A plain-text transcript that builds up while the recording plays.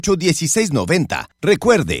800-478-1690.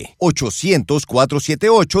 Recuerde,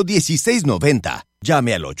 800-478-1690.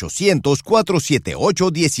 Llame al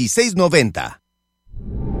 800-478-1690.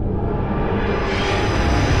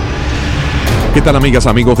 ¿Qué tal, amigas,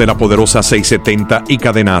 amigos de la Poderosa 670 y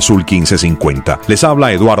Cadena Azul 1550? Les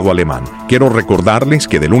habla Eduardo Alemán. Quiero recordarles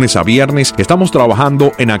que de lunes a viernes estamos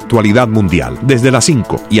trabajando en actualidad mundial. Desde las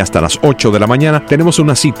 5 y hasta las 8 de la mañana tenemos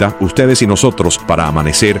una cita, ustedes y nosotros, para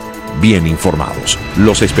amanecer bien informados.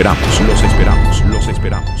 Los esperamos, los esperamos, los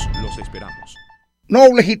esperamos, los esperamos.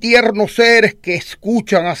 Nobles y tiernos seres que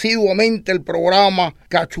escuchan asiduamente el programa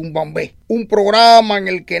Cachumbambé, un programa en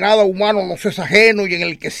el que nada humano nos es ajeno y en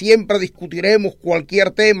el que siempre discutiremos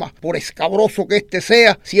cualquier tema, por escabroso que éste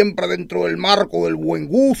sea, siempre dentro del marco del buen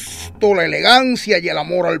gusto, la elegancia y el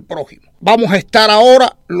amor al prójimo. Vamos a estar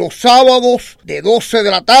ahora los sábados de 12 de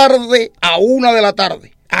la tarde a 1 de la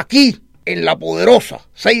tarde, aquí en la Poderosa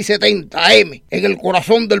 670 AM, en el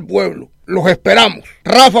corazón del pueblo. Los esperamos.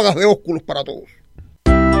 Ráfagas de ósculos para todos.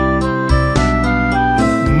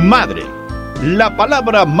 Madre, la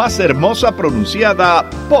palabra más hermosa pronunciada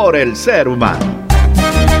por el ser humano.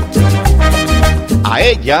 A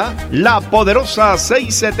ella, la Poderosa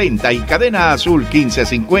 670 y Cadena Azul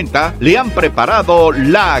 1550 le han preparado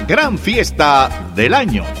la gran fiesta del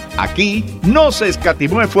año. Aquí no se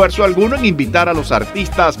escatimó esfuerzo alguno en invitar a los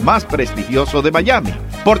artistas más prestigiosos de Miami.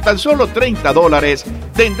 Por tan solo $30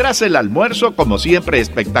 tendrás el almuerzo, como siempre,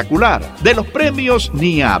 espectacular. De los premios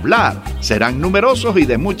ni a hablar. Serán numerosos y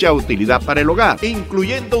de mucha utilidad para el hogar,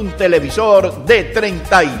 incluyendo un televisor de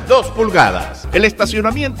 32 pulgadas. El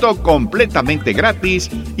estacionamiento completamente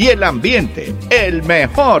gratis y el ambiente, el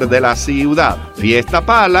mejor de la ciudad. Fiesta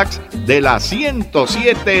Palax de la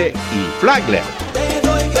 107 y Flagler. Te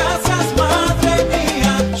doy gracias, madre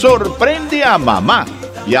mía. Sorprende a mamá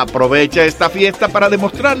y aprovecha esta fiesta para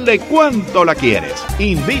demostrarle cuánto la quieres.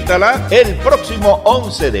 Invítala el próximo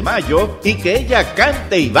 11 de mayo y que ella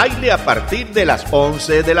cante y baile a partir de las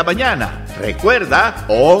 11 de la mañana. Recuerda,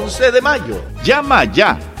 11 de mayo. Llama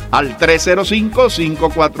ya al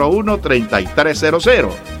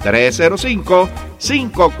 305-541-3300.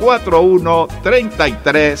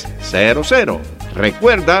 305-541-3300.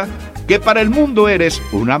 Recuerda que para el mundo eres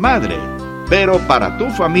una madre, pero para tu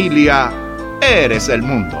familia eres el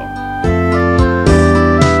mundo.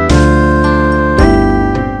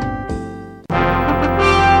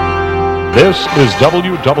 This is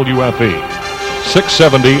WWFE,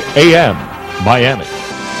 670 AM, Miami.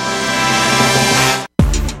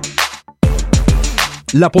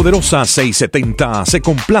 La Poderosa 670 se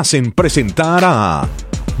complace en presentar a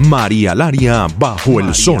María Laria Bajo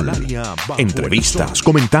el Sol. Entrevistas,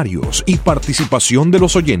 comentarios y participación de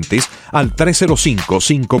los oyentes al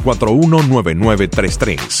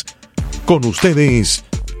 305-541-9933. Con ustedes,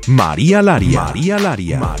 María Laria. María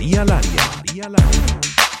Laria. María Laria. María Laria.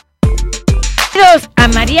 Bienvenidos a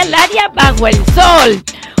María Laria Bajo el Sol.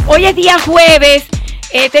 Hoy es día jueves.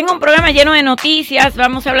 Tengo un programa lleno de noticias.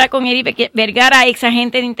 Vamos a hablar con Eric Vergara, ex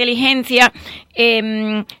agente de inteligencia,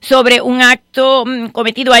 sobre un acto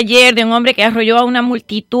cometido ayer de un hombre que arrolló a una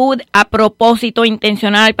multitud a propósito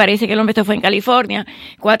intencional. Parece que el hombre, esto fue en California.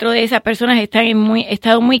 4 de esas personas están en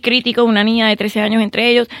estado muy crítico, una niña de 13 años entre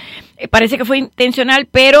ellos. Parece que fue intencional,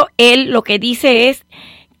 pero él lo que dice es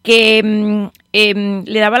que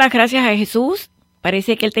le daba las gracias a Jesús.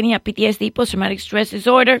 Parece que él tenía PTSD, Post-Traumatic Stress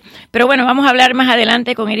Disorder. Pero bueno, vamos a hablar más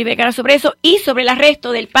adelante con Eric Vergara sobre eso y sobre el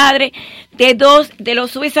arresto del padre de 2 de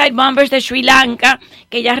los suicide bombers de Sri Lanka,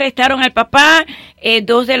 que ya arrestaron al papá,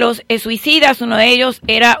 2 de los suicidas. Uno de ellos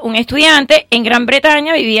era un estudiante en Gran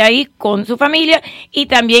Bretaña, vivía ahí con su familia, y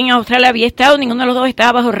también en Australia había estado. Ninguno de los 2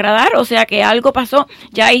 estaba bajo radar, o sea que algo pasó.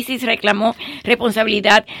 Ya ISIS reclamó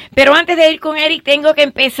responsabilidad. Pero antes de ir con Eric, tengo que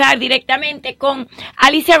empezar directamente con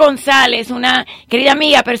Alicia González, una querida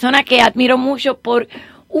amiga, persona que admiro mucho por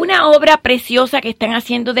una obra preciosa que están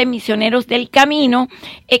haciendo de Misioneros del Camino,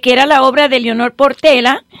 que era la obra de Lourdes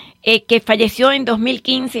Pórtela, que falleció en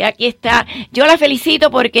 2015. Aquí está. Yo la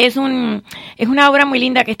felicito porque es una obra muy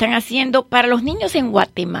linda que están haciendo para los niños en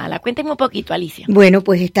Guatemala. Cuéntenme un poquito, Alicia. Bueno,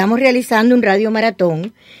 pues estamos realizando un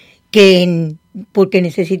radiomaratón porque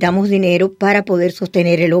necesitamos dinero para poder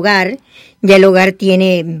sostener el hogar. Ya el hogar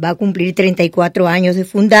va a cumplir 34 años de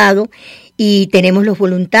fundado y tenemos los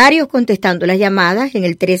voluntarios contestando las llamadas en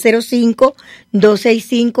el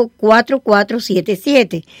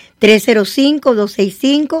 305-265-4477.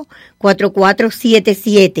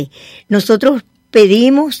 305-265-4477. Nosotros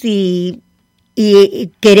pedimos y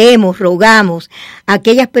rogamos a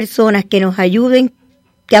aquellas personas que nos ayuden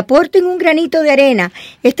que aporten un granito de arena.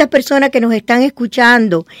 Estas personas que nos están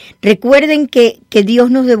escuchando, recuerden que Dios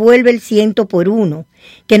nos devuelve el 100 por 1,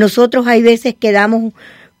 que nosotros hay veces que damos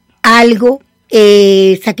algo,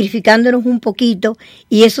 sacrificándonos un poquito,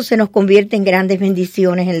 y eso se nos convierte en grandes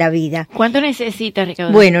bendiciones en la vida. ¿Cuánto necesitas,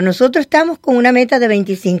 Ricardo? Bueno, nosotros estamos con una meta de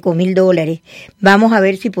 $25,000. Vamos a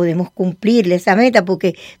ver si podemos cumplirle esa meta,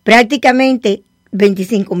 porque prácticamente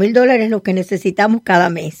 $25,000 es lo que necesitamos cada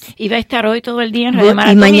mes. Y va a estar hoy todo el día en Radio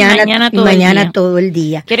Maratón y mañana todo el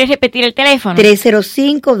día. ¿Quieres repetir el teléfono?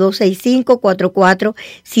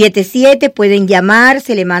 305-265-4477. Pueden llamar,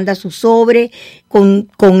 se le manda su sobre con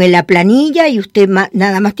la planilla, y usted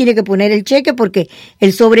nada más tiene que poner el cheque, porque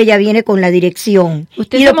el sobre ya viene con la dirección.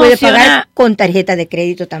 Usted y lo puede pagar con tarjeta de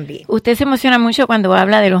crédito también. Usted se emociona mucho cuando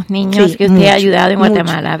habla de los niños, sí, que usted ha ayudado en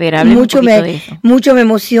Guatemala. A ver, hable un poquito de eso. Mucho me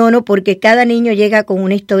emociono, porque cada niño llega con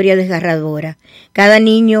una historia desgarradora. Cada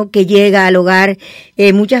niño que llega al hogar,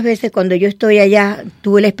 muchas veces cuando yo estoy allá,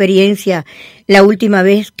 tuve la experiencia, la última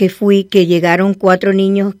vez que fui, que llegaron 4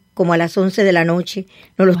 niños como a las 11 de la noche,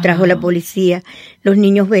 nos los trajo la policía. Los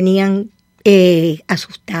niños venían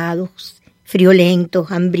asustados,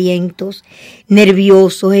 friolentos, hambrientos,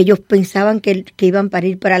 nerviosos. Ellos pensaban que iban para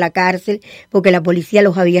ir para la cárcel, porque la policía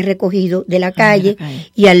los había recogido de la calle,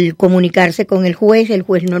 y al comunicarse con el juez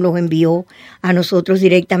nos los envió a nosotros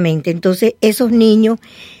directamente. Entonces, esos niños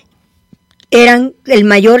el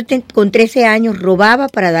mayor con 13 años robaba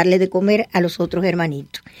para darle de comer a los otros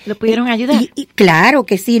hermanitos. ¿Lo pudieron ayudar? Y claro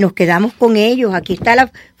que sí, nos quedamos con ellos. Aquí está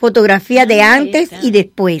la fotografía de antes y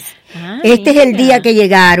después. Este es el día que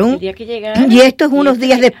llegaron. Y esto es unos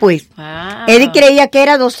días después. Eddie creía que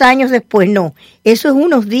era 2 años después. No, eso es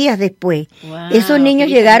unos días después. Esos niños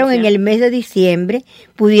llegaron en el mes de diciembre.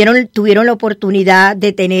 Tuvieron la oportunidad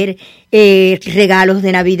de tener regalos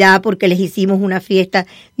de Navidad, porque les hicimos una fiesta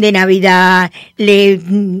de Navidad,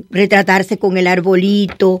 retratarse con el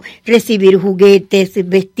arbolito, recibir juguetes,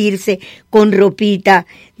 vestirse con ropita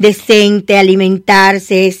decente,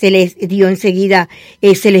 alimentarse. Se les dio enseguida,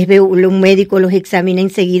 se les ve un médico, los examina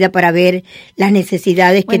enseguida para ver las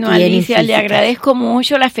necesidades que tienen. Alicia, físicas. Le agradezco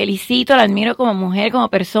mucho, la felicito, la admiro como mujer, como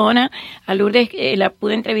persona. A Lourdes la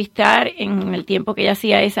pude entrevistar en el tiempo que ella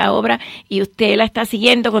hacía esa obra, y usted la está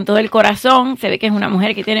siguiendo con todo el corazón. Se ve que es una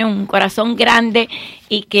mujer que tiene un corazón grande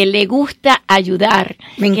y que le gusta ayudar.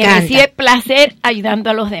 Me encanta. Que recibe placer ayudando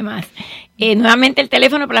a los demás. Nuevamente el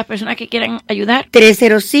teléfono para las personas que quieran ayudar.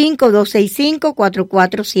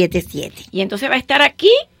 305-265-4477. Y entonces va a estar aquí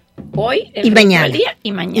hoy, y mañana. Día,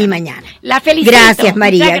 y mañana. La felicito. Gracias,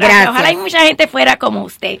 María. Gracias. Ojalá hay mucha gente fuera como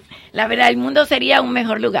usted. La verdad, el mundo sería un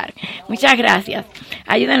mejor lugar. Muchas gracias.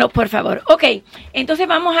 Ayúdenlos, por favor. Ok, entonces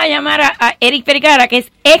vamos a llamar a Eric Vergara, que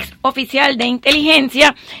es ex oficial de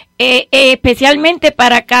inteligencia, especialmente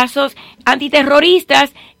para casos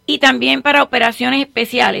antiterroristas y también para operaciones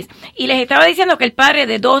especiales. Y les estaba diciendo que el padre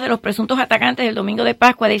de 2 de los presuntos atacantes del domingo de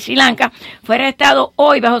Pascua de Sri Lanka fue arrestado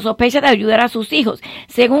hoy bajo sospecha de ayudar a sus hijos.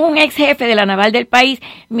 Según un ex jefe de la naval del país,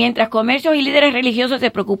 mientras comercios y líderes religiosos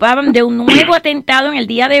se preocupaban de un nuevo atentado en el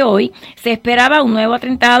día de hoy, se esperaba un nuevo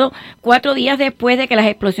atentado 4 días después de que las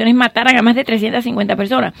explosiones mataran a más de 350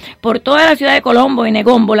 personas. Por toda la ciudad de Colombo y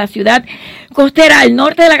Negombo, la ciudad costera al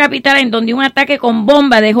norte de la capital, en donde un ataque con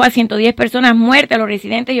bomba dejó a 110 personas muertas, los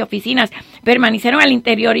residentes y oficinas permanecieron al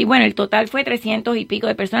interior, y bueno, el total fue 300 y pico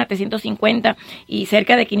de personas, 350 y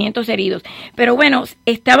cerca de 500 heridos. Pero bueno,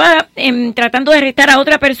 estaba tratando de arrestar a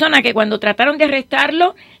otra persona que cuando trataron de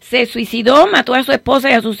arrestarlo se suicidó, mató a su esposa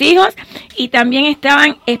y a sus hijos, y también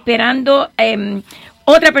estaban esperando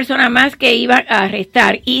otra persona más que iba a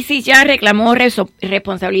arrestar. ISIS ya reclamó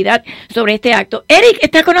responsabilidad sobre este acto. Eric,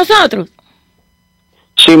 ¿estás con nosotros?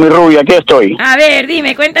 Sí, mi rubia, aquí estoy. A ver,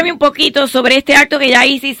 dime, cuéntame un poquito sobre este acto que ya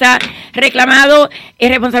ISIS ha reclamado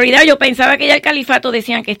responsabilidad. Yo pensaba que ya el califato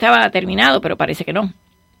decían que estaba terminado, pero parece que no.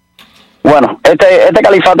 Bueno, este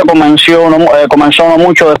califato comenzó no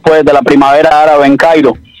mucho después de la primavera árabe en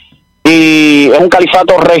Cairo, y es un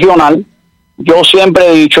califato regional. Yo siempre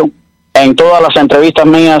he dicho, en todas las entrevistas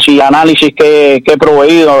mías y análisis que he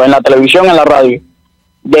proveído en la televisión, en la radio,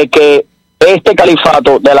 de que este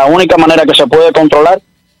califato, de la única manera que se puede controlar,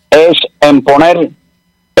 es en poner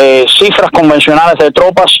cifras convencionales de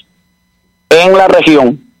tropas en la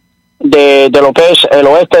región de lo que es el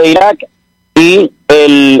oeste de Irak y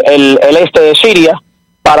el este de Siria,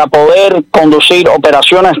 para poder conducir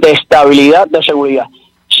operaciones de estabilidad de seguridad.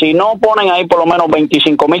 Si no ponen ahí por lo menos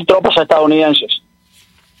 25,000 tropas estadounidenses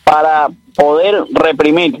para poder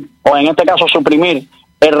reprimir, o en este caso suprimir,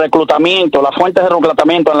 el reclutamiento, las fuentes de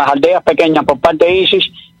reclutamiento en las aldeas pequeñas por parte de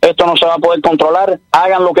ISIS, esto no se va a poder controlar,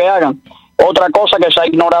 hagan lo que hagan. Otra cosa que se ha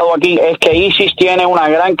ignorado aquí es que ISIS tiene una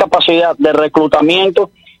gran capacidad de reclutamiento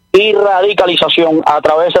y radicalización a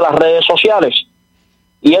través de las redes sociales.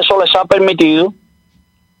 Y eso les ha permitido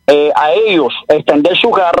a ellos extender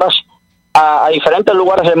sus garras a diferentes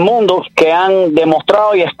lugares del mundo que han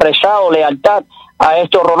demostrado y expresado lealtad a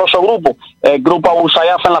este horroroso grupo. El grupo Abu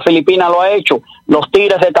Sayyaf en las Filipinas lo ha hecho, los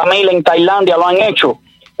Tigres de Tamil en Tailandia lo han hecho,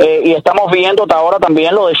 y estamos viendo ahora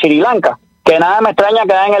también lo de Sri Lanka, que nada me extraña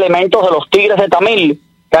que hayan elementos de los Tigres de Tamil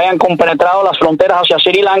que hayan compenetrado las fronteras hacia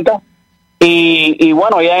Sri Lanka y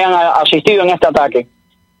bueno, y hayan asistido en este ataque.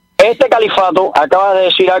 Este califato acaba de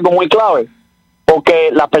decir algo muy clave, porque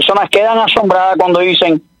las personas quedan asombradas cuando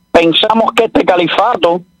dicen, pensamos que este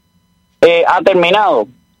califato ha terminado.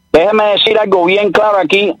 Déjeme decir algo bien claro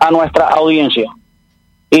aquí a nuestra audiencia.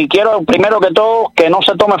 Y quiero, primero que todo, que no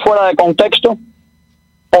se tome fuera de contexto,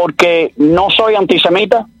 porque no soy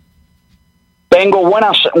antisemita. Tengo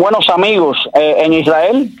buenos amigos en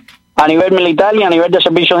Israel, a nivel militar y a nivel de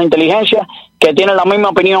servicios de inteligencia, que tienen la misma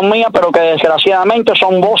opinión mía, pero que desgraciadamente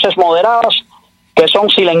son voces moderadas, que son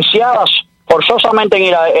silenciadas forzosamente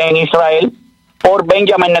en Israel por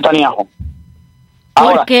Benjamin Netanyahu.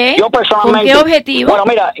 Ahora, ¿por qué? Yo personalmente, ¿con qué objetivo? Bueno,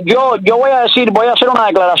 mira, yo voy a hacer una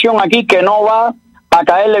declaración aquí que no va a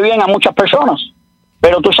caerle bien a muchas personas,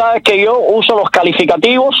 pero tú sabes que yo uso los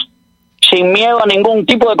calificativos sin miedo a ningún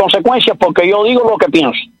tipo de consecuencias, porque yo digo lo que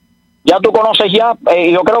pienso. Ya tú conoces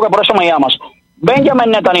yo creo que por eso me llamas.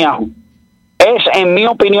 Benjamin Netanyahu es, en mi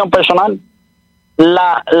opinión personal,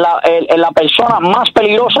 la persona más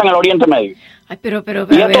peligrosa en el Oriente Medio. Ay, pero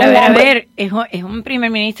a ver, es un primer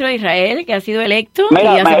ministro de Israel que ha sido electo.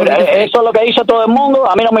 Mira, eso es lo que dice todo el mundo.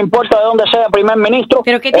 A mí no me importa de dónde sea primer ministro.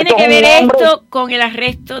 Pero ¿qué tiene que ver esto con el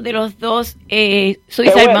arresto de los dos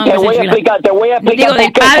suicide bombers? Te voy a explicar. Digo,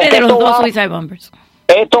 del padre de los dos suicide bombers.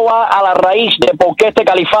 Esto va a la raíz de por qué este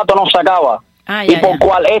califato no se acaba. Y por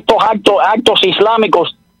cuál estos actos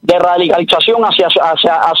islámicos de radicalización hacia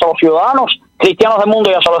los ciudadanos cristianos del mundo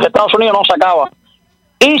y hacia los Estados Unidos no se acaba.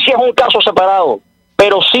 Y si es un caso separado,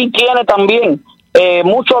 pero sí tiene también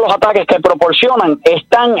muchos de los ataques que proporcionan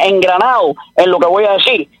están engranados en lo que voy a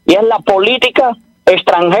decir, y es la política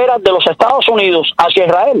extranjera de los Estados Unidos hacia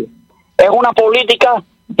Israel. Es una política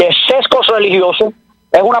de sesgos religiosos,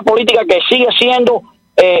 es una política que sigue siendo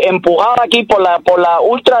empujada aquí por la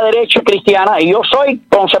ultraderecha cristiana, y yo soy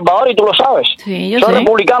conservador y tú lo sabes. Sí, soy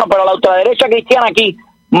republicano, pero la ultraderecha cristiana aquí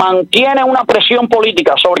mantiene una presión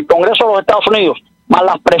política sobre el Congreso de los Estados Unidos, más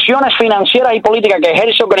las presiones financieras y políticas que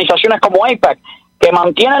ejercen organizaciones como AIPAC, que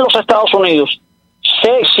mantienen los Estados Unidos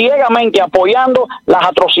ciegamente apoyando las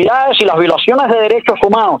atrocidades y las violaciones de derechos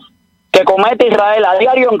humanos que comete Israel a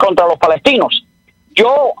diario en contra de los palestinos.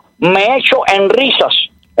 Yo me echo en risas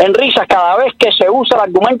cada vez que se usa el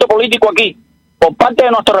argumento político aquí, por parte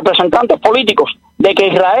de nuestros representantes políticos, de que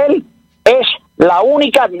Israel es la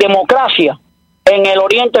única democracia en el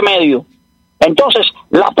Oriente Medio. Entonces,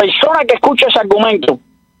 la persona que escucha ese argumento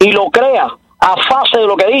y lo crea a fase de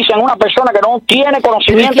lo que dicen, una persona que no tiene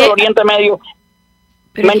conocimiento del Oriente Medio,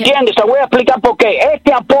 ¿me entiendes? Te voy a explicar por qué.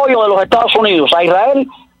 Este apoyo de los Estados Unidos a Israel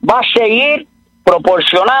va a seguir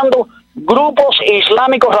proporcionando grupos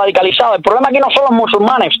islámicos radicalizados. El problema aquí no son los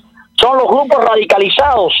musulmanes, son los grupos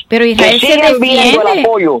radicalizados. Pero Israel que siguen viendo el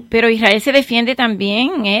apoyo. Pero Israel se defiende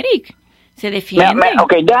también, Eric. Se defiende.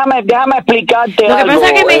 Déjame explicarte Lo que algo, pasa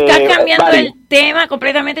es que me estás cambiando el tema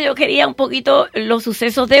completamente. Yo quería un poquito los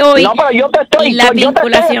sucesos de hoy. No, pero yo te estoy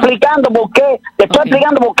explicando por qué. Te estoy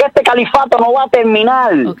explicando por qué este califato no va a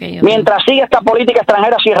terminar mientras siga esta política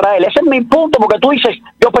extranjera hacia Israel. Ese es mi punto, porque tú dices,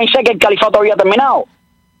 yo pensé que el califato había terminado.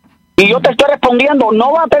 Y yo te estoy respondiendo,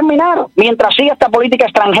 no va a terminar mientras siga esta política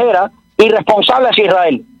extranjera irresponsable hacia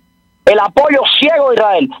Israel. El apoyo ciego de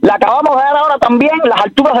Israel. Le acabamos de dar ahora también las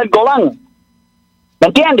alturas del Golán. ¿Me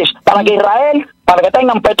entiendes? Para que Israel, para que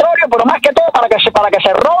tengan petróleo, pero más que todo para que se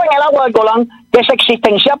roben el agua del Golán, que es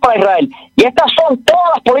existencial para Israel. Y estas son todas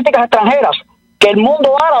las políticas extranjeras que el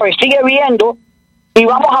mundo árabe sigue viendo, y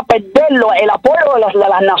vamos a perderlo, el apoyo de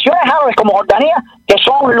las naciones árabes como Jordania, que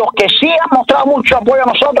son los que sí han mostrado mucho apoyo a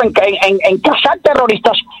nosotros en cazar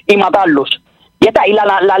terroristas y matarlos. Y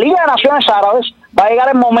la Liga de Naciones Árabes va a llegar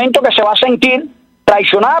el momento que se va a sentir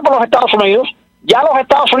traicionada por los Estados Unidos. Ya a los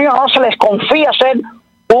Estados Unidos no se les confía ser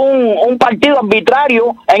un partido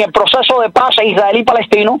arbitrario en el proceso de paz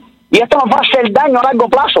israelí-palestino, y esto nos va a hacer daño a largo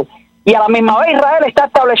plazo. Y a la misma vez Israel está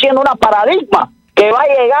estableciendo una paradigma que va a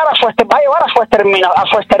llegar a su exterminio.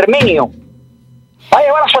 Va a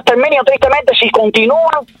llevar a su exterminio tristemente si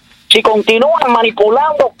continúan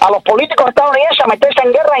manipulando a los políticos estadounidenses a meterse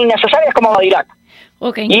en guerras innecesarias como la de Irak.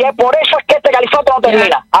 Y es por eso es que este califato no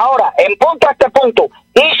termina. Ahora, en punto a este punto,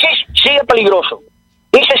 ISIS sigue peligroso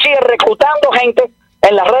y se sigue reclutando gente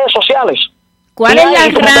en las redes sociales. ¿Cuál es la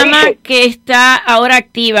rama que está ahora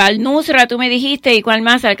activa? Al-Nusra, tú me dijiste, ¿y cuál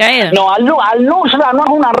más? ¿Al-Qaeda? No, Al-Nusra no es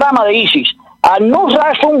una rama de ISIS.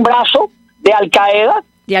 Al-Nusra es un brazo de Al-Qaeda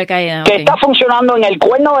que está funcionando en el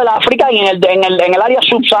Cuerno del África y en el área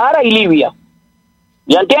subsahara y Libia.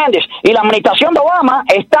 ¿Ya entiendes? Y la administración de Obama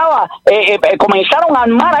comenzaron a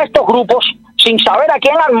armar a estos grupos sin saber a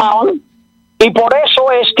quién armaban, y por eso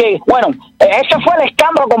es que, bueno, ese fue el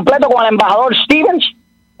escándalo completo con el embajador Stevens,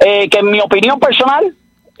 que en mi opinión personal,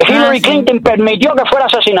 Hillary Clinton permitió que fuera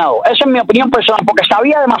asesinado. Esa es mi opinión personal, porque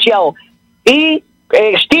sabía demasiado. Y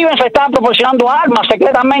Stevens estaba proporcionando armas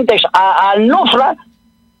secretamente al Nusra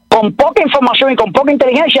con poca información y con poca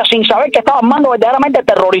inteligencia, sin saber que estaba armando verdaderamente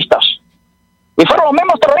terroristas. Y fueron los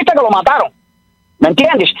mismos terroristas que lo mataron. ¿Me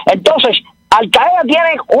entiendes? Entonces, Al-Qaeda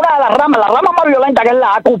tiene una de las ramas, la rama más violenta, que es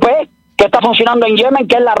la AQP, que está funcionando en Yemen,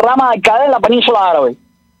 que es la rama de Al-Qaeda en la península árabe.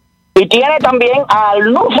 Y tiene también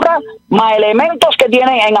al-Nusra más elementos que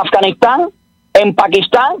tiene en Afganistán, en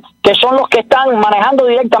Pakistán, que son los que están manejando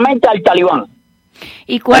directamente al talibán.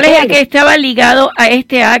 ¿Y cuál es el que estaba ligado a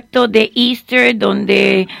este acto de Easter,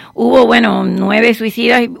 donde hubo, 9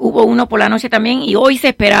 suicidas, hubo uno por la noche también, y hoy se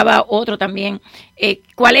esperaba otro también?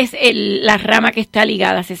 ¿Cuál es la rama que está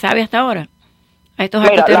ligada? ¿Se sabe hasta ahora a estos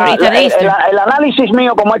actos terroristas de Easter? El análisis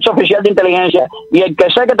mío como hecho oficial de inteligencia, y el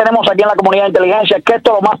que sé que tenemos aquí en la comunidad de inteligencia, es que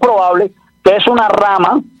esto es lo más probable, que es una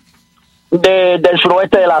rama del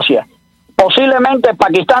suroeste del Asia. Posiblemente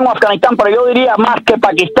Pakistán o Afganistán, pero yo diría más que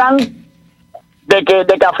Pakistán de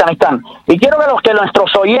que Afganistán. Y quiero que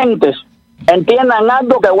nuestros oyentes entiendan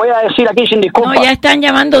algo que voy a decir aquí sin disculpas. No, ya están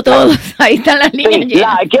llamando todos, ahí están las líneas.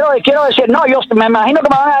 Sí, quiero decir, no, yo me imagino que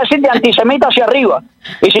me van a decir de antisemita hacia arriba,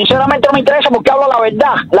 y sinceramente no me interesa, porque hablo la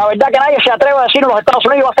verdad que nadie se atreve a decir en los Estados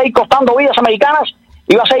Unidos. Va a seguir costando vidas americanas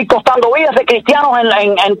y va a seguir costando vidas de cristianos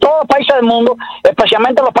en todos los países del mundo,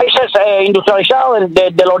 especialmente en los países industrializados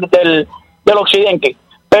del occidente.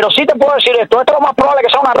 Pero sí te puedo decir esto es lo más probable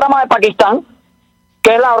que sea una rama de Pakistán,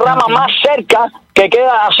 que es la rama más cerca que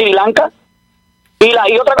queda a Sri Lanka.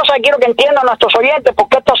 Y otra cosa que quiero que entiendan nuestros oyentes,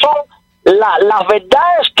 porque estas son las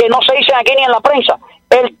verdades que no se dicen aquí ni en la prensa.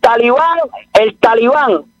 El talibán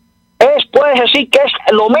puedes decir que es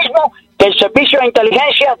lo mismo que el servicio de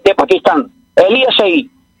inteligencia de Pakistán, el ISI.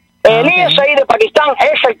 El ISI de Pakistán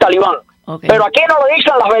es el talibán. Pero aquí no le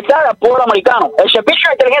dicen las verdades al pueblo americano. El servicio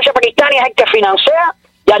de inteligencia pakistaní es el que financia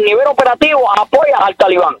y al nivel operativo apoya al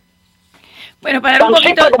talibán. Bueno, para dar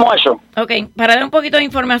un poquito de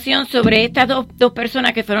información sobre estas dos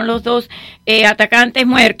personas que fueron los dos atacantes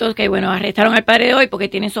muertos, que arrestaron al padre de hoy porque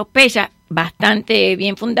tienen sospechas bastante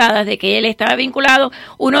bien fundadas de que él estaba vinculado.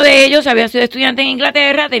 Uno de ellos había sido estudiante en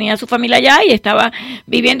Inglaterra, tenía su familia allá y estaba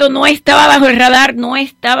viviendo, no estaba bajo el radar, no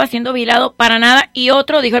estaba siendo vigilado para nada. Y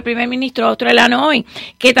otro, dijo el primer ministro australiano hoy,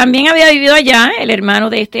 que también había vivido allá, el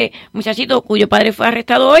hermano de este muchachito cuyo padre fue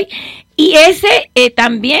arrestado hoy. Y ese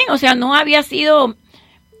también, no había sido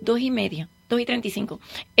 2:35,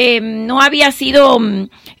 no había sido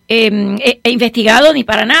investigado ni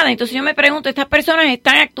para nada. Entonces yo me pregunto, estas personas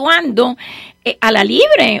están actuando a la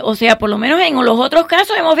libre, por lo menos en los otros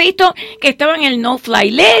casos hemos visto que estaban en el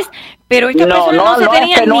no-fly list, pero estas personas no se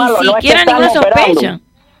tenían ni siquiera ninguna sospecha.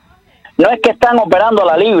 No es que están operando a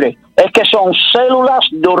la libre, es que son células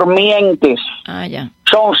durmientes.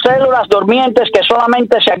 Son células durmientes que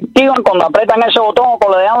solamente se activan cuando apretan ese botón o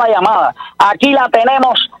cuando le dan la llamada. Aquí la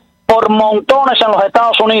tenemos por montones en los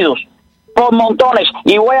Estados Unidos, por montones.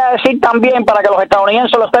 Y voy a decir también, para que los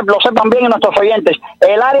estadounidenses lo sepan bien y nuestros oyentes,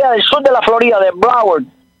 el área del sur de la Florida, de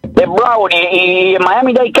Broward y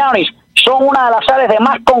Miami-Dade Counties, son una de las áreas de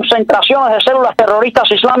más concentraciones de células terroristas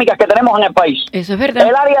islámicas que tenemos en el país. Eso es verdad.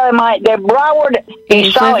 El área de Broward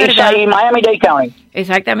y Miami-Dade County.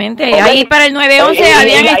 Exactamente. Ahí para el 9/11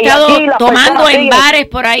 habían estado tomando en bares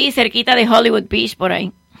por ahí, cerquita de Hollywood Beach, por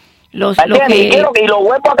ahí. Y lo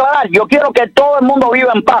vuelvo a aclarar, yo quiero que todo el mundo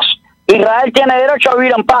viva en paz. Israel tiene derecho a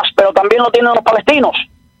vivir en paz, pero también lo tienen los palestinos.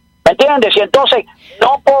 ¿Me entiendes? Y entonces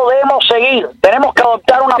no podemos seguir. Tenemos que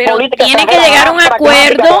adoptar una política. Tiene que llegar a un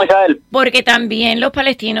acuerdo, porque también los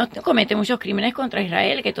palestinos cometen muchos crímenes contra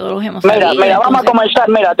Israel, que todos los hemos sabido. Mira, vamos a comenzar.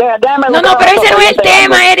 Déjame. No, pero ese no es el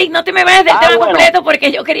tema, Eric. No te me vayas del tema completo,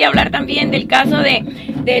 porque yo quería hablar también del caso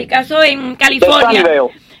en California.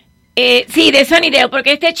 Sí, de Sunnydale,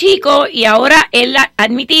 porque este chico, y ahora él ha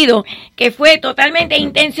admitido que fue totalmente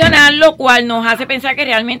intencional, lo cual nos hace pensar que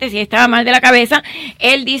realmente sí estaba mal de la cabeza.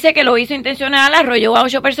 Él dice que lo hizo intencional, arrolló a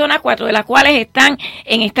 8 personas, 4 de las cuales están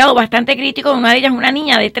en estado bastante crítico, una de ellas una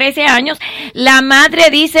niña de 13 años. La madre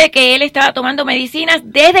dice que él estaba tomando medicinas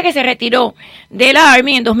desde que se retiró de la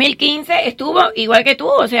Army en 2015, estuvo igual que tú,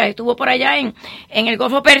 o sea, estuvo por allá en el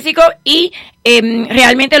Golfo Pérsico y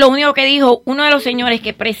realmente lo único que dijo uno de los señores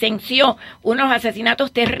que presenció unos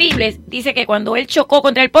asesinatos terribles, dice que cuando él chocó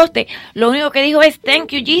contra el poste, lo único que dijo es thank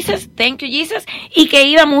you Jesus, y que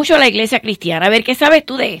iba mucho a la iglesia cristiana. A ver, ¿qué sabes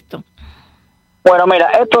tú de esto? Bueno,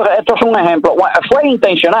 mira, esto es un ejemplo. Fue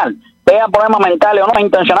intencional, sea problemas mentales o no, es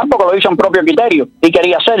intencional porque lo hizo en propio criterio y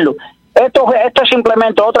quería hacerlo. Esto es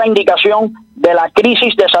simplemente otra indicación de la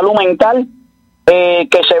crisis de salud mental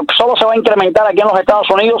que solo se va a incrementar aquí en los Estados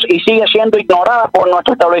Unidos y sigue siendo ignorada por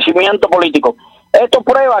nuestro establecimiento político. Esto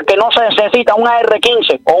prueba que no se necesita un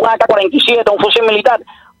AR-15 o un AK-47, un fusil militar,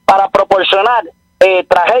 para proporcionar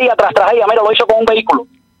tragedia tras tragedia. Mira, lo hizo con un vehículo.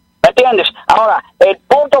 ¿Me entiendes? Ahora, el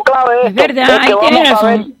punto clave de esto es que vamos a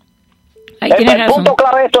ver... El punto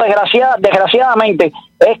clave de esto, desgraciadamente,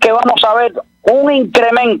 es que vamos a ver un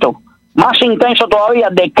incremento más intenso todavía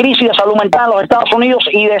de crisis de salud mental en los Estados Unidos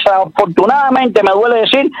y desafortunadamente me duele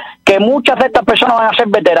decir que muchas de estas personas van a ser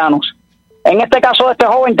veteranos. En este caso de este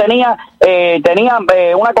joven tenía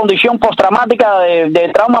una condición postraumática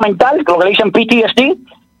de trauma mental, lo que le dicen PTSD,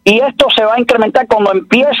 y esto se va a incrementar cuando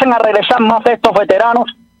empiecen a regresar más de estos veteranos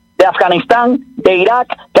de Afganistán, de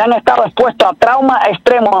Irak, que han estado expuestos a trauma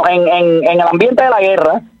extremo en el ambiente de la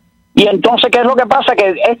guerra. Y entonces, ¿qué es lo que pasa?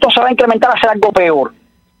 Que esto se va a incrementar a ser algo peor.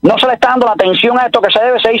 No se le está dando la atención a esto que se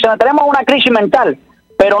debe. Se dice, tenemos una crisis mental,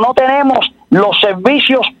 pero no tenemos los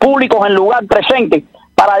servicios públicos en lugar presente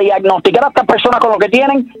para diagnosticar a estas personas con lo que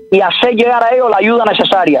tienen y hacer llegar a ellos la ayuda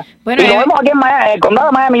necesaria. Bueno, y lo vemos aquí en el condado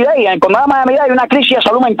de Miami-Dade. En el condado de Miami-Dade hay una crisis de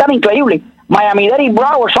salud mental increíble. Miami-Dade y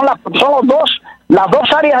Broward son las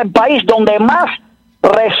dos áreas del país donde más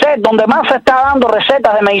se está dando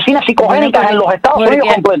recetas de medicinas psicogénicas en los Estados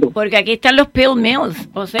Unidos completos. Porque aquí están los pill mills,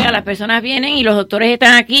 o sea, las personas vienen y los doctores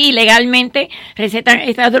están aquí y legalmente recetan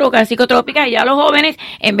estas drogas psicotrópicas y ya los jóvenes,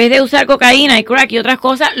 en vez de usar cocaína y crack y otras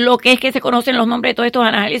cosas, lo que es que se conocen los nombres de todos estos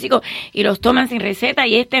analgésicos y los toman sin receta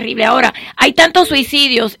y es terrible. Ahora, hay tantos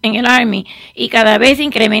suicidios en el Army y cada vez se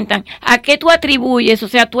incrementan. ¿A qué tú atribuyes? O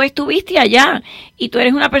sea, tú estuviste allá y tú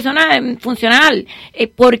eres una persona funcional.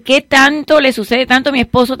 ¿Por qué tanto le sucede tanto? Mi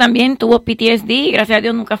esposo también tuvo PTSD, gracias a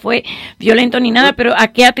Dios nunca fue violento ni nada, pero ¿a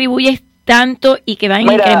qué atribuyes tanto y que va en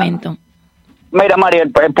incremento? Mira, María,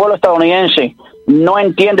 el pueblo estadounidense no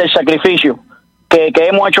entiende el sacrificio que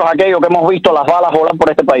hemos hecho aquello que hemos visto las balas volar por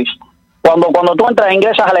este país. Cuando tú entras e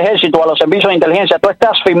ingresas al ejército o a los servicios de inteligencia, tú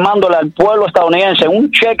estás firmándole al pueblo estadounidense un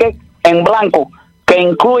cheque en blanco que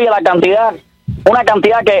incluye una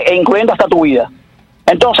cantidad que incluyendo hasta tu vida.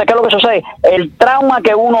 Entonces, ¿qué es lo que sucede? El trauma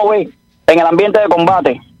que uno ve en el ambiente de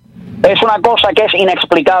combate es una cosa que es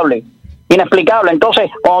inexplicable. Entonces,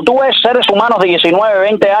 cuando tú ves seres humanos de 19,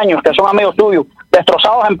 20 años que son amigos tuyos,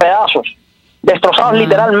 destrozados en pedazos,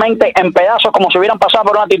 literalmente en pedazos como si hubieran pasado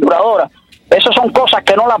por una trituradora, esas son cosas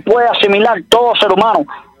que no la puede asimilar todo ser humano.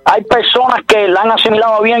 Hay personas que la han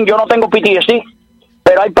asimilado bien, yo no tengo PTSD,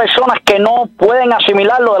 pero hay personas que no pueden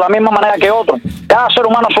asimilarlo de la misma manera que otros. Cada ser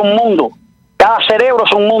humano es un mundo, cada cerebro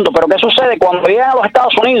es un mundo, pero ¿qué sucede? Cuando llegan a los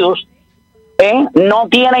Estados Unidos, no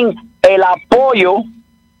tienen el apoyo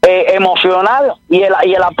emocional y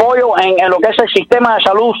el apoyo en lo que es el sistema de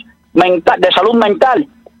salud mental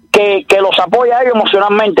que los apoya a ellos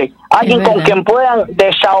emocionalmente, alguien con quien puedan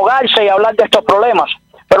desahogarse y hablar de estos problemas.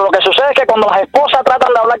 Pero lo que sucede es que cuando las esposas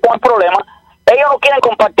tratan de hablar con el problema, ellos no quieren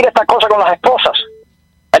compartir estas cosas con las esposas,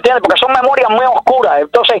 ¿entiendes? Porque son memorias muy oscuras,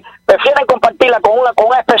 entonces prefieren compartirla con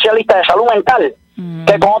un especialista de salud mental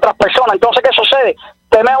que con otras personas. Entonces, ¿qué sucede?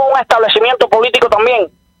 Tenemos un establecimiento político también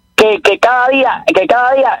que cada día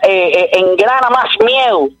engrana más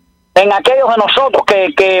miedo en aquellos de nosotros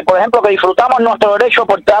que por ejemplo, que disfrutamos nuestro derecho a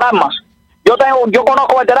portar armas. Yo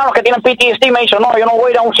conozco veteranos que tienen PTSD y me dicen, no, yo no voy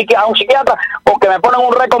a ir a un psiquiatra porque me ponen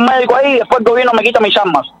un récord médico ahí y después el gobierno me quita mis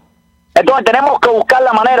armas. Entonces tenemos que buscar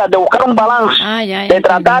la manera de buscar un balance, de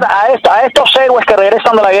tratar a estos héroes que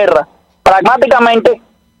regresan de la guerra pragmáticamente,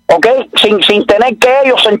 sin tener que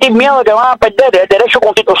ellos sentir miedo de que van a perder el derecho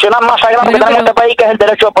constitucional más sagrado que tenemos en este país, que es el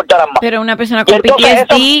derecho de portar armas. Pero una persona con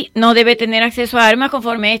PTSD no debe tener acceso a armas,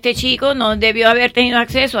 conforme este chico no debió haber tenido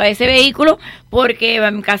acceso a ese vehículo porque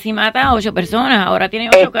casi mata a 8 personas, ahora tiene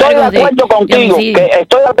 8 cargos de homicidio.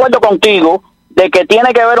 Estoy de acuerdo contigo de que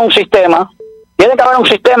tiene que haber un sistema Tiene que haber un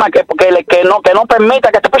sistema que no permita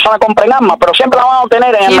que estas personas compren armas, pero siempre la van a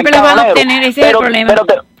obtener en siempre el mercado la van a negro. obtener, ese es el problema.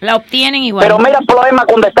 La obtienen igual. Pero mira el problema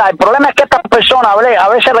donde está. El problema es que estas personas a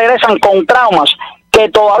veces regresan con traumas que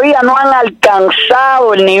todavía no han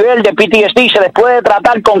alcanzado el nivel de PTSD. Se les puede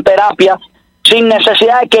tratar con terapia sin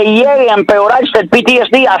necesidad de que llegue a empeorarse el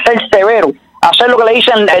PTSD a ser severo, a hacer lo que le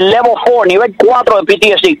dicen el level 4, nivel 4 de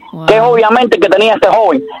PTSD, wow, que es obviamente que tenía este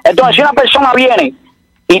joven. Entonces, si una persona viene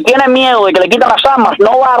y tiene miedo de que le quiten las armas,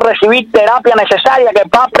 no va a recibir terapia necesaria que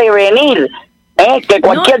va a prevenir que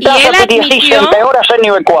cualquier tasa de PTSD se empeore a ser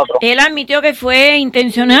nivel 4. Él admitió que fue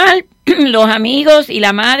intencional. Los amigos y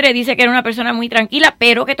la madre dice que era una persona muy tranquila,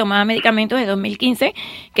 pero que tomaba medicamentos desde 2015,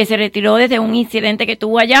 que se retiró desde un incidente que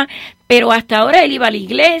tuvo allá, pero hasta ahora él iba a la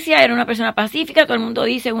iglesia, era una persona pacífica. Todo el mundo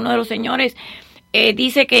dice, uno de los señores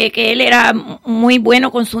dice que él era muy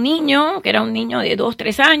bueno con su niño, que era un niño de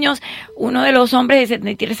 2-3 años. Uno de los hombres de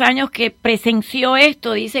 73 años que presenció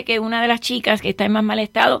esto dice que una de las chicas que está en más mal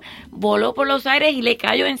estado voló por los aires y le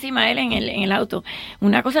cayó encima de él en el auto.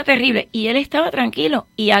 Una cosa terrible. Y él estaba tranquilo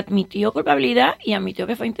y admitió culpabilidad y admitió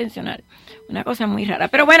que fue intencional. Una cosa muy rara.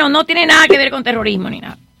 Pero bueno, no tiene nada que ver con terrorismo ni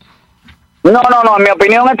nada. No, en mi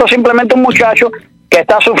opinión esto es simplemente un muchacho que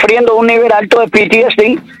está sufriendo un nivel alto de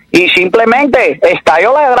PTSD y simplemente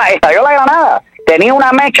estalló la granada. Tenía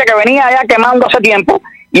una mecha que venía ya quemando hace tiempo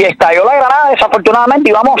y estalló la granada desafortunadamente,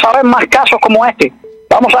 y vamos a ver más casos como este.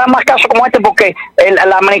 Vamos a ver más casos como este porque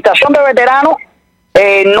la administración de veteranos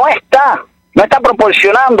no está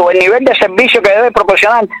proporcionando el nivel de servicio que debe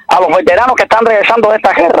proporcionar a los veteranos que están regresando de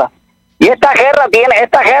esta guerra. Y esta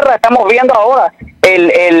guerra estamos viendo ahora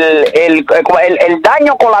el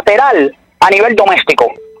daño colateral a nivel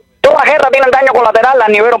doméstico. Toda guerra tiene el daño colateral a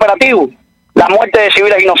nivel operativo. La muerte de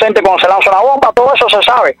civiles inocentes cuando se lanza una bomba, todo eso se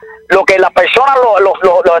sabe. Lo que las personas, los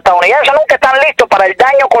estadounidenses nunca están listos para el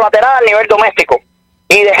daño colateral a nivel doméstico.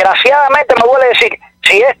 Y desgraciadamente me duele decir,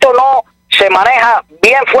 si esto no se maneja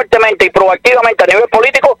bien fuertemente y proactivamente a nivel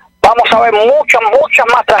político, vamos a ver muchas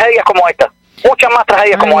más tragedias como esta. Muchas más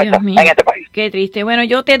tragedias como esta en este país. Qué triste. Bueno,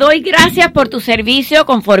 yo te doy gracias por tu servicio,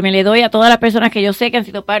 conforme le doy a todas las personas que yo sé que han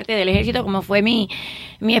sido parte del ejército, como fue mi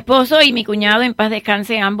esposo y mi cuñado, en paz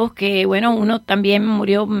descanse ambos, que bueno, uno también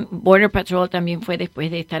murió, Border Patrol también fue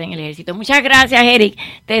después de estar en el ejército. Muchas gracias, Eric.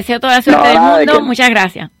 Te deseo toda la suerte del mundo. Muchas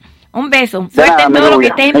gracias. Un beso. Suerte en todo lo que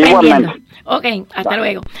estés emprendiendo. Ok, hasta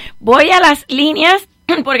luego. Voy a las líneas,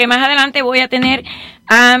 porque más adelante voy a tener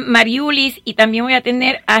a Mariulis y también voy a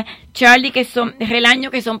tener a Charlie, que son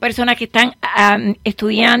Relaño, que son personas que están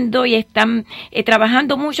estudiando y están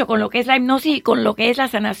trabajando mucho con lo que es la hipnosis y con lo que es la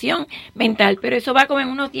sanación mental. Pero eso va como en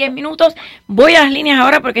unos 10 minutos. Voy a las líneas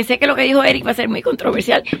ahora porque sé que lo que dijo Eric va a ser muy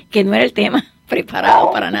controversial, que no era el tema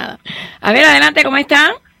preparado para nada. A ver, adelante, ¿cómo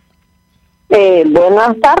está?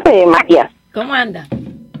 Buenas tardes, María. ¿Cómo anda?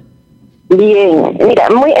 Bien, mira,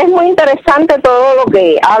 es muy interesante todo lo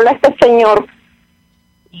que habla este señor.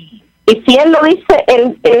 Y si él lo dice,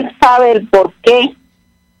 él sabe el porqué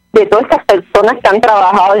de todas estas personas que han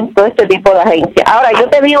trabajado en todo este tipo de agencias. Ahora, yo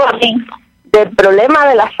te digo a ti, del problema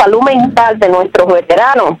de la salud mental de nuestros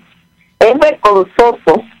veteranos, es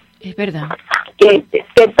vergonzoso. Es verdad. Que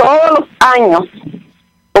todos los años,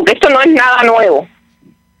 porque esto no es nada nuevo,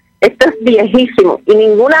 esto es viejísimo, y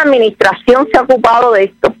ninguna administración se ha ocupado de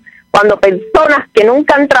esto. Cuando personas que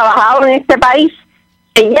nunca han trabajado en este país,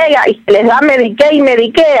 se llega y se les da Medicaid y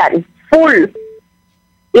Medicare full,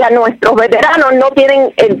 y a nuestros veteranos no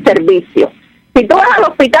tienen el servicio. Si tú vas al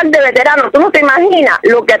hospital de veteranos, tú no te imaginas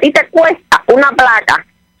lo que a ti te cuesta una placa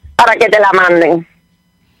para que te la manden.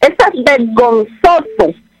 Eso es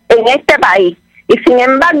vergonzoso en este país. Y sin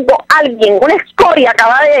embargo, una escoria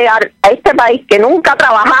acaba de llegar a este país que nunca ha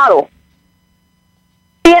trabajado,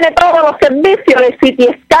 tiene todos los servicios de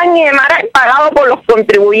CT Scan y MRI pagados por los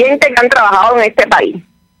contribuyentes que han trabajado en este país.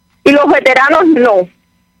 Y los veteranos no.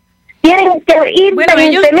 Tienen que ir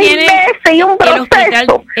 20,000 veces y un proceso para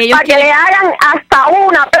que le hagan hasta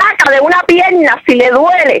una placa de una pierna si le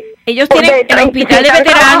duele. Ellos tienen el hospital de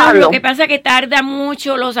veteranos, lo que pasa es que tarda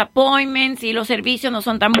mucho, los appointments y los servicios no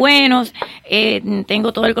son tan buenos.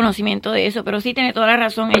 Tengo todo el conocimiento de eso, pero sí tiene toda la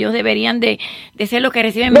razón. Ellos deberían de ser los que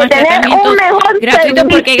reciben más tratamientos gratuitos,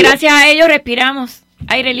 porque gracias a ellos respiramos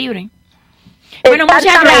aire libre. Bueno,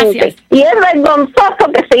 muchas gracias. Y es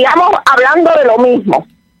vergonzoso que sigamos hablando de lo mismo.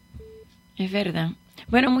 Es verdad.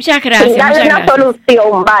 Bueno, muchas gracias. Dale una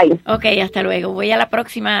solución, bye. Ok, hasta luego. Voy a la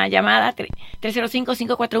próxima llamada,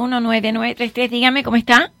 305-541-9933. Dígame, ¿cómo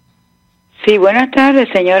está? Sí, buenas tardes,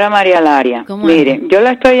 señora María Laria. Mire, yo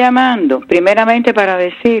la estoy llamando primeramente para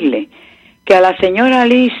decirle que a la señora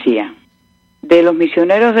Alicia de los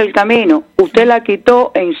Misioneros del Camino, usted la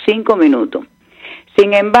quitó en 5 minutos.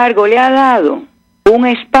 Sin embargo, le ha dado un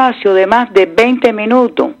espacio de más de 20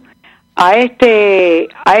 minutos a este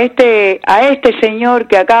señor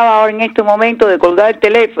que acaba ahora en este momento de colgar el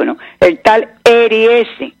teléfono, el tal Eri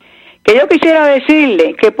S. Que yo quisiera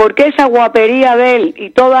decirle que porque esa guapería de él y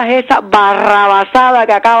todas esas barrabasadas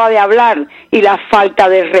que acaba de hablar y la falta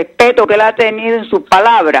de respeto que él ha tenido en sus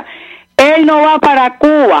palabras, él no va para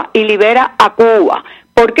Cuba y libera a Cuba.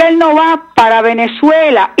 ¿Por qué él no va para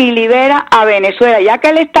Venezuela y libera a Venezuela? Ya que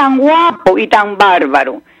él es tan guapo y tan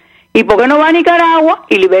bárbaro. ¿Y por qué no va a Nicaragua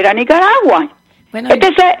y libera a Nicaragua? Bueno, este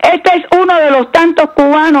es uno de los tantos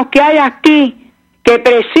cubanos que hay aquí, que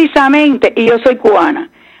precisamente, y yo soy cubana,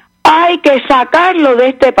 hay que sacarlo de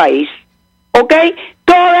este país, ¿ok?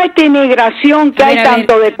 Toda esta inmigración que hay,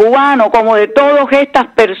 tanto de cubanos como de todas estas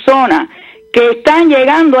personas que están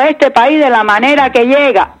llegando a este país de la manera que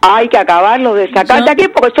llega, hay que acabarlo de sacar de aquí,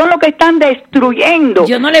 porque son los que están destruyendo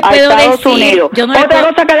a Estados Unidos. Otra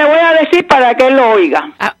cosa que le voy a decir para que él lo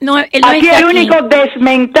oiga. Aquí el único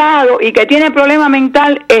desmentado y que tiene problema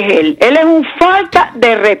mental es él. Él es un falta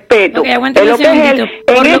de respeto. Es lo que es él.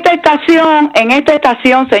 En esta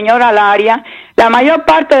estación, señora Laria, la mayor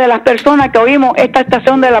parte de las personas que oímos esta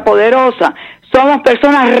estación de La Poderosa somos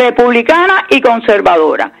personas republicanas y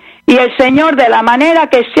conservadoras. Y el señor, de la manera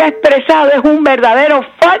que se ha expresado, es un verdadero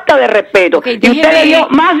falta de respeto. Y usted le dio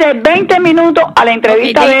más de 20 minutos a la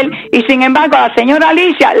entrevista de él, y sin embargo a la señora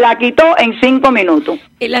Alicia la quitó en 5 minutos.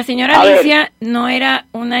 La señora Alicia no era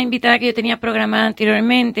una invitada que yo tenía programada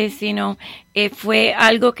anteriormente, sino fue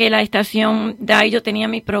algo que la estación da, y yo tenía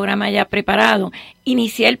mi programa ya preparado.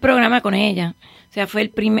 Inicié el programa con ella. O sea, fue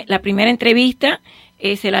la primera entrevista,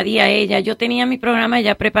 se la di a ella. Yo tenía mi programa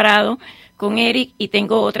ya preparado con Eric, y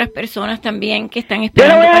tengo otras personas también que están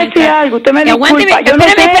esperando. Yo le voy a decir algo, usted me disculpa. Yo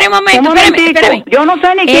no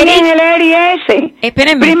sé ni quién es el Eric ese.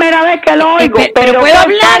 Espéreme. Primera vez que lo oigo, pero ¿puedo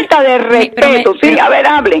hablar? Falta de respeto. Sí, a ver,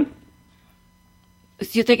 hablen.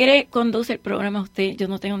 Si usted quiere conduce el programa, yo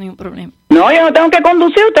no tengo ningún problema. No, yo no tengo que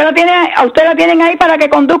conducir, usted la tienen ahí para que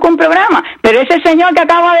conduzca un programa, pero ese señor que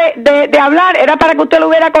acaba de hablar era para que usted lo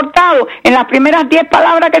hubiera cortado en las primeras 10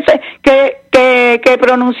 palabras que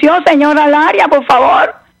pronunció, señora Laria, por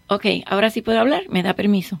favor. Ok, ahora sí puedo hablar, ¿me da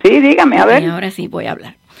permiso? Sí, dígame, a ver. Ahora sí voy a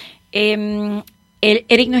hablar.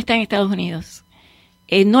 Eric no está en Estados Unidos.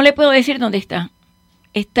 No le puedo decir dónde está.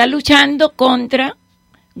 Está luchando contra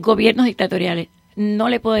gobiernos dictatoriales. No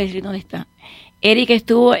le puedo decir dónde está. Eric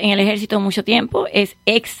estuvo en el ejército mucho tiempo, es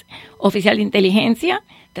ex oficial de inteligencia,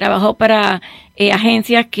 trabajó para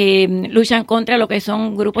agencias que luchan contra lo que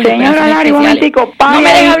son grupos de operaciones especiales. Señora Lari, no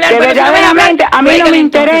me deja hablar, que verdaderamente a mí no me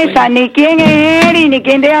interesa ni quién es Eric, ni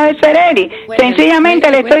quién deja de ser Eric.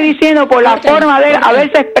 Sencillamente le estoy diciendo por la forma de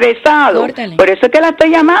haberse expresado. Por eso es que la estoy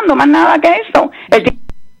llamando, más nada que eso.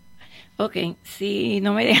 Ok, si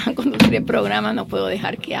no me dejan conducir el programa, no puedo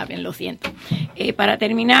dejar que hablen, lo siento. Para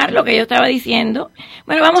terminar lo que yo estaba diciendo,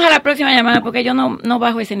 bueno, vamos a la próxima llamada porque yo no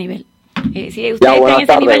bajo ese nivel. Si ustedes están en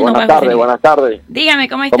ese nivel, no bajo ese nivel. Buenas tardes. Dígame,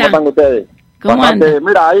 ¿cómo están? ¿Cómo están ustedes? ¿Cómo andan?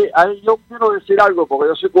 Mira, ahí yo quiero decir algo, porque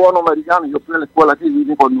yo soy cubano-americano y yo fui a la escuela aquí,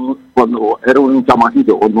 vine cuando era un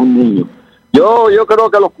chamaquito, cuando un niño. Yo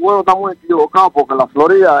creo que los cubanos estamos equivocados porque la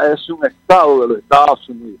Florida es un estado de los Estados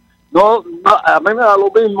Unidos. No, a mí me da lo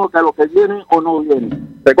mismo que los que vienen o no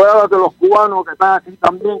vienen. Recuerda que los cubanos que están aquí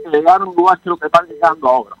también, que llegaron igual que los que están llegando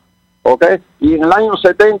ahora. ¿Ok? Y en el año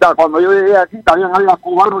 70, cuando yo llegué aquí, también había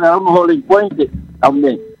cubanos que eran unos delincuentes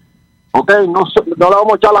también. ¿Ok? No le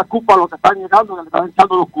vamos a echar la culpa a los que están llegando, que le están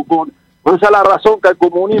echando los cupones. Por esa es la razón que el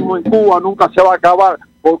comunismo en Cuba nunca se va a acabar,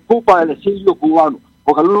 por culpa del exilio cubano.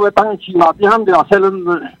 Porque lo que están enchilateando y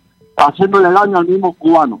haciéndole daño al mismo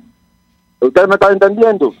cubano. ¿Ustedes me están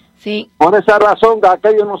entendiendo? Sí. Por esa razón que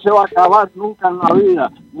aquello no se va a acabar nunca en la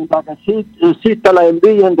vida, mientras que exista la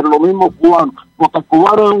envidia entre los mismos cubanos, porque el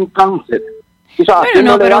cubano es un cáncer. O sea,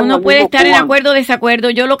 bueno, pero uno puede estar en acuerdo o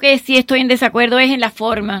desacuerdo. Yo lo que sí estoy en desacuerdo es en la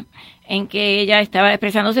forma en que ella estaba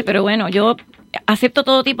expresándose, pero bueno, yo acepto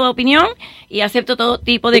todo tipo de opinión y acepto todo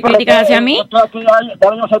tipo de críticas hacia mí. Aquí en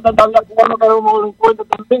los años 70 había cubanos que eran unos delincuentes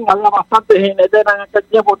también, había bastantes jineteras en aquel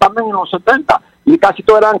tiempo también, en los 70, y casi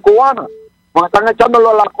todas eran cubanas. Porque están echándolo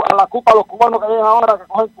a la culpa a los cubanos que vienen ahora, que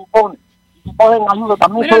cogen cupones y que cogen ayuda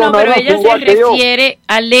también. Bueno, no, pero ella se refiere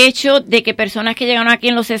al hecho de que personas que llegaron aquí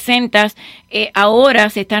en los 60 ahora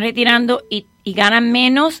se están retirando y ganan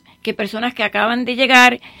menos que personas que acaban de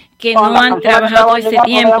llegar, que no han trabajado ese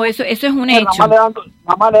tiempo. Eso es un hecho. Nada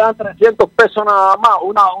más le dan 300 pesos nada más,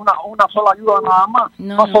 una sola ayuda nada más.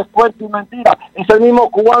 No se cuenta y mentira. Es el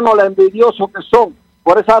mismo cubano, los envidiosos que son.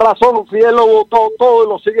 Por esa razón, Fidel lo votó todo y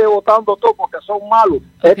lo sigue votando todo porque son malos.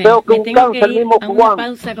 Es peor que un cáncer, el mismo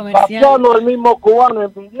cubano. Paseando el mismo cubano,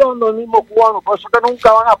 envidiando el mismo cubano. Por eso que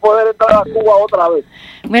nunca van a poder entrar a Cuba otra vez.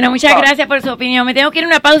 Bueno, muchas gracias por su opinión. Me tengo que ir a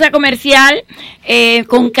una pausa comercial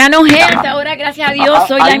con Cano Health. Ahora, gracias a Dios,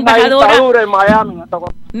 soy la embajadora. En Miami.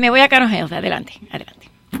 Me voy a Cano Health. Adelante.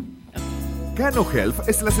 Cano Health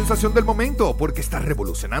es la sensación del momento porque está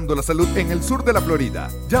revolucionando la salud en el sur de la Florida.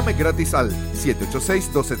 Llame gratis al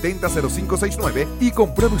 786-270-0569 y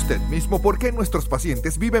compruebe usted mismo por qué nuestros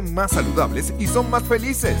pacientes viven más saludables y son más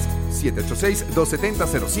felices.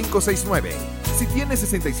 786-270-0569. Si tiene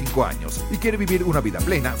 65 años y quiere vivir una vida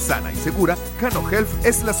plena, sana y segura, Cano Health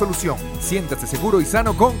es la solución. Siéntase seguro y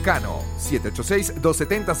sano con Cano.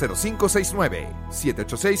 786-270-0569.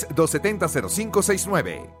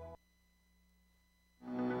 786-270-0569.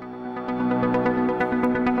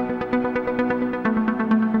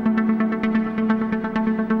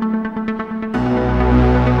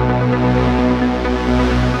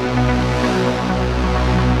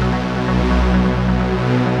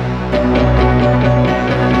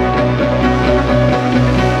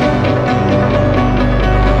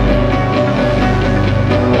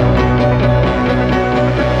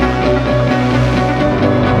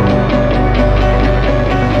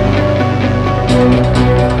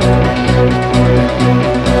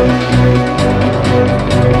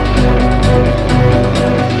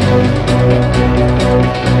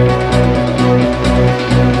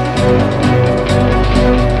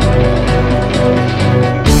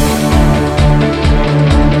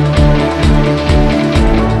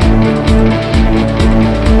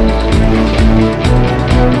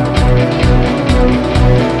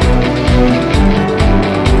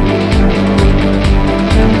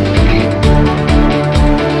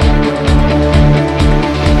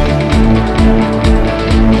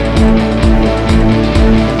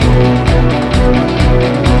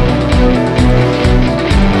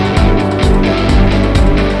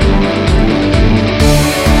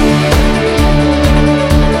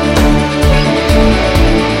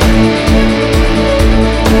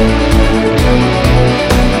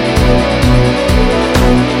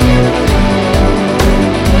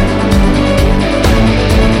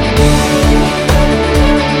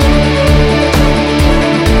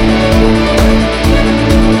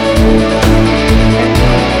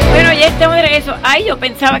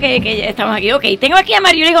 Pensaba que ya estamos aquí. Ok, tengo aquí a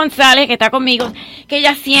Mariulis González, que está conmigo, que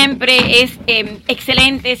ella siempre es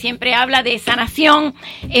excelente, siempre habla de sanación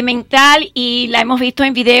mental y la hemos visto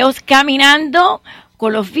en videos caminando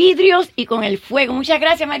con los vidrios y con el fuego. Muchas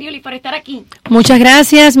gracias, Mariulis, por estar aquí. Muchas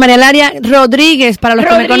gracias, María Laria Rodríguez, para los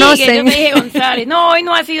que me conocen. Yo me dije González. No, hoy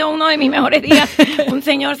no ha sido uno de mis mejores días. Un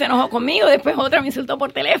señor se enojó conmigo, después otro me insultó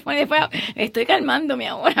por teléfono y después estoy calmándome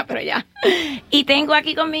ahora, pero ya. Y tengo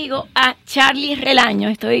aquí conmigo a Charlie Relaño.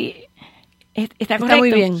 ¿Está correcto? Está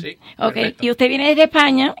muy bien. Sí, okay. Y usted viene desde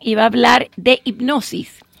España y va a hablar de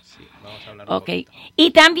hipnosis. Sí, vamos a hablar. Okay. Y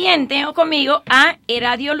también tengo conmigo a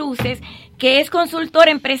Eradio Luces, que es consultor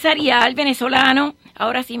empresarial venezolano.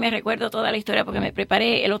 Ahora sí me recuerdo toda la historia porque me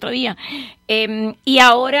preparé el otro día. Y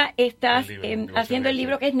ahora estás haciendo el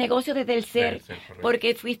libro que es Negocios desde el Ser,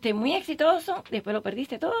 porque fuiste muy exitoso, después lo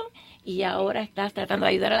perdiste todo y ahora estás tratando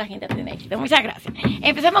de ayudar a la gente a tener éxito. Muchas gracias.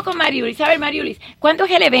 Empezamos con Mariulis. A ver, Mariulis, ¿cuándo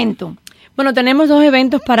es el evento? Bueno, tenemos 2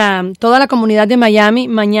 eventos para toda la comunidad de Miami.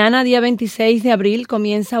 Mañana, día 26 de abril,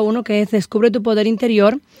 comienza uno que es Descubre tu Poder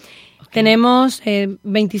Interior. Tenemos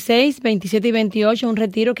 26, 27 y 28, un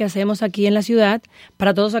retiro que hacemos aquí en la ciudad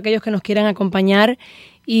para todos aquellos que nos quieran acompañar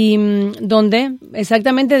y donde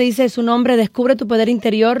exactamente dice su nombre, Descubre tu Poder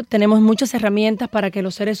Interior. Tenemos muchas herramientas para que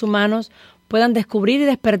los seres humanos puedan descubrir y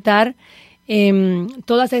despertar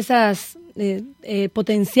todas esas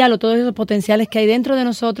potencial o todos esos potenciales que hay dentro de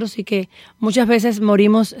nosotros y que muchas veces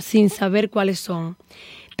morimos sin saber cuáles son.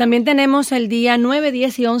 También tenemos el día 9,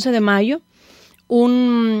 10 y 11 de mayo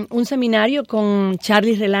un seminario con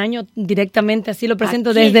Charlie Relaño, directamente, así lo presento,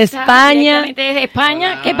 aquí desde España. Directamente desde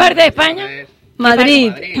España. ¿Qué parte de España?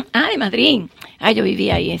 Madrid. Ah, de Madrid. Ah, yo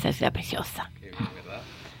vivía ahí, esa ciudad preciosa. Qué bien, ¿verdad?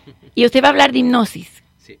 Y usted va a hablar de hipnosis.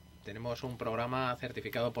 Sí, tenemos un programa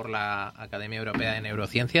certificado por la Academia Europea de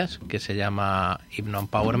Neurociencias que se llama Hypno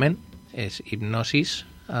Empowerment. Es hipnosis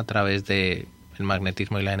a través de el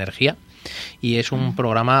magnetismo y la energía. Y es un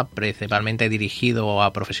programa principalmente dirigido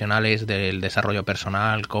a profesionales del desarrollo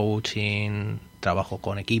personal, coaching, trabajo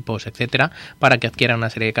con equipos, etcétera, para que adquieran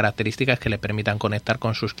una serie de características que le permitan conectar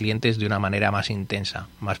con sus clientes de una manera más intensa,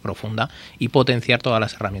 más profunda y potenciar todas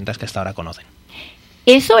las herramientas que hasta ahora conocen.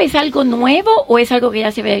 ¿Eso es algo nuevo o es algo que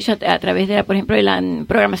ya se había hecho a través de, por ejemplo, de la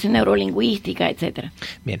programación neurolingüística, etcétera?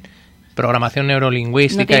 Bien. Programación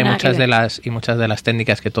neurolingüística y muchas de las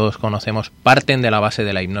técnicas que todos conocemos parten de la base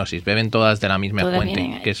de la hipnosis, beben todas de la misma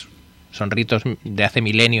fuente, que son ritos de hace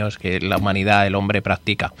milenios que la humanidad, el hombre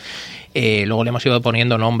practica. Luego le hemos ido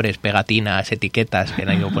poniendo nombres, pegatinas, etiquetas, que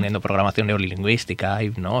han ido poniendo programación neurolingüística,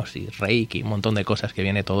 hipnosis, reiki, un montón de cosas que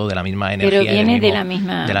viene todo de la misma energía. Pero viene de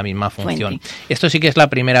la misma función. fuente. Esto sí que es la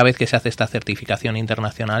primera vez que se hace esta certificación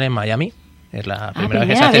internacional en Miami. Es la primera vez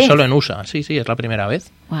que se hace solo en USA. Sí, es la primera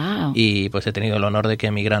vez. Wow. Y pues he tenido el honor de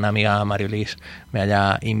que mi gran amiga Mariulis me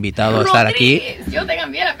haya invitado a estar aquí. Yo te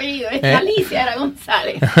cambié el apellido, es Alicia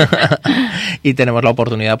González. Y tenemos la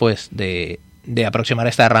oportunidad pues de aproximar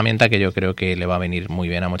esta herramienta que yo creo que le va a venir muy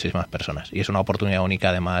bien a muchísimas personas. Y es una oportunidad única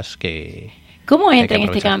además que... ¿Cómo entra en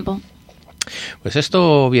este campo? Pues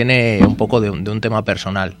esto viene un poco de un tema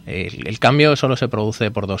personal. El cambio solo se produce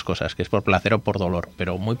por dos cosas, que es por placer o por dolor,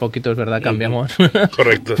 pero muy poquito es verdad cambiamos.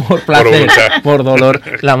 Correcto. Por placer, por dolor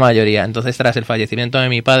la mayoría. Entonces, tras el fallecimiento de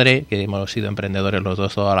mi padre, que hemos sido emprendedores los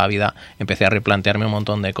dos toda la vida, empecé a replantearme un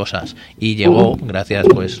montón de cosas y llegó, gracias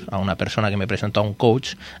pues a una persona que me presentó a un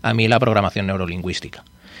coach, a mí la programación neurolingüística.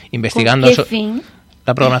 Investigando ¿Con qué fin?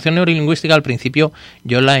 La programación neurolingüística al principio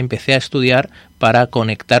yo la empecé a estudiar para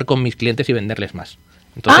conectar con mis clientes y venderles más.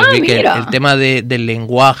 Entonces vi que el tema del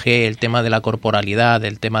lenguaje, el tema de la corporalidad,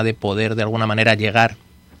 el tema de poder de alguna manera llegar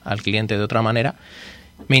al cliente de otra manera,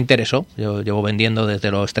 me interesó. Yo llevo vendiendo desde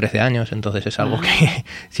los 13 años, entonces es algo que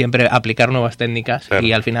siempre aplicar nuevas técnicas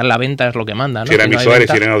y al final la venta es lo que manda, ¿no? Si eran visuales,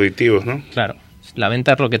 si eran auditivos, ¿no? Claro. La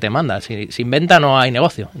venta es lo que te manda. Sin venta no hay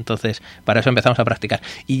negocio. Entonces, para eso empezamos a practicar.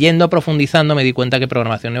 Y yendo profundizando me di cuenta que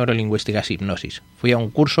programación neurolingüística es hipnosis. Fui a un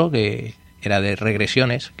curso que era de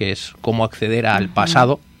regresiones, que es cómo acceder al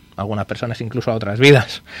pasado, algunas personas incluso a otras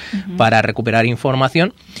vidas, para recuperar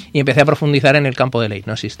información, y empecé a profundizar en el campo de la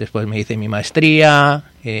hipnosis. Después me hice mi maestría,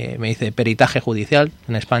 me hice peritaje judicial.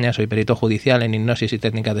 En España soy perito judicial en hipnosis y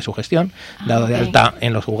técnicas de sugestión, dado de alta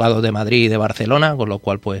en los juzgados de Madrid y de Barcelona, con lo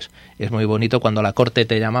cual pues es muy bonito cuando la corte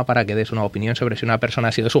te llama para que des una opinión sobre si una persona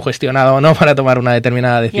ha sido sugestionada o no para tomar una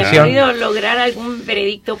determinada decisión. ¿Y has podido lograr algún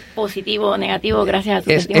veredicto positivo o negativo gracias a tu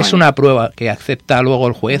testimonio? Es una prueba que acepta luego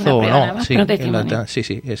el juez o no. Sí,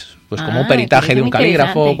 es pues como un peritaje de un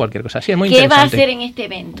calígrafo o cualquier cosa. Sí, es muy interesante. ¿Qué va a hacer en este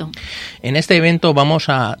evento? En este evento vamos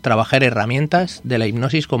a trabajar herramientas de la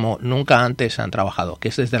hipnosis como nunca antes han trabajado, que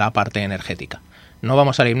es desde la parte energética. No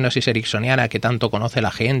vamos a la hipnosis ericksoniana que tanto conoce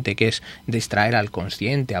la gente, que es distraer al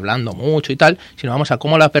consciente, hablando mucho y tal, sino vamos a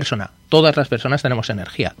cómo la persona, todas las personas tenemos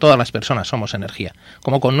energía, todas las personas somos energía.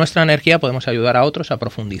 Cómo con nuestra energía podemos ayudar a otros a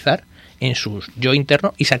profundizar en su yo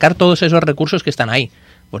interno y sacar todos esos recursos que están ahí,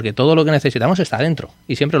 porque todo lo que necesitamos está dentro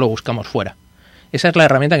y siempre lo buscamos fuera. Esa es la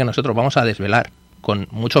herramienta que nosotros vamos a desvelar con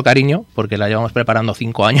mucho cariño, porque la llevamos preparando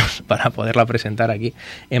 5 años para poderla presentar aquí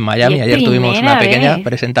en Miami. Ayer tuvimos una pequeña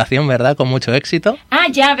presentación, ¿verdad? Con mucho éxito. Ah,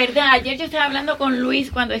 ya, ¿verdad? Ayer yo estaba hablando con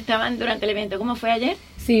Luis cuando estaban durante el evento. ¿Cómo fue ayer?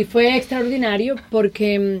 Sí, fue extraordinario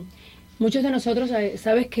porque muchos de nosotros,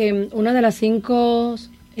 sabes que una de las 5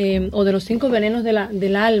 o de los 5 venenos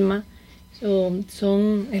del alma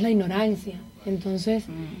es la ignorancia. Entonces,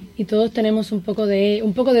 y todos tenemos un poco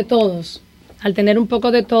de todos. Al tener un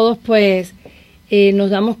poco de todos, pues nos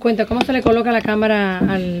damos cuenta. ¿Cómo se le coloca la cámara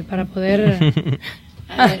para poder...?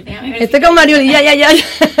 Estoy con Mariulis, ya.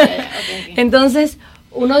 Entonces,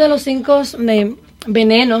 uno de los 5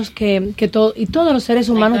 venenos que todos los seres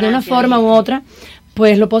humanos, de una forma u otra,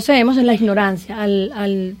 pues lo poseemos, es la ignorancia.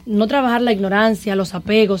 Al no trabajar la ignorancia, los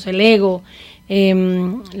apegos, el ego,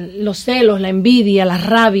 los celos, la envidia, la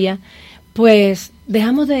rabia, pues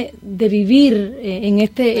dejamos de vivir en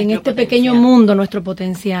este pequeño mundo nuestro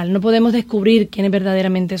potencial. No podemos descubrir quiénes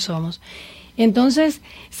verdaderamente somos. Entonces,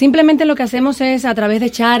 simplemente lo que hacemos es, a través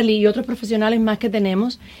de Charlie y otros profesionales más que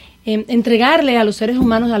tenemos, entregarle a los seres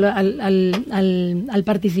humanos, al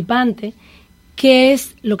participante, qué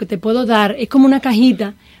es lo que te puedo dar. Es como una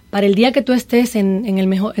cajita para el día que tú estés en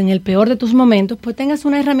el peor de tus momentos, pues tengas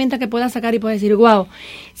una herramienta que puedas sacar y puedas decir, wow,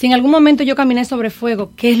 si en algún momento yo caminé sobre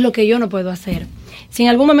fuego, ¿qué es lo que yo no puedo hacer? Si en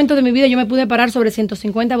algún momento de mi vida yo me pude parar sobre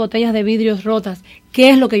 150 botellas de vidrios rotas, ¿qué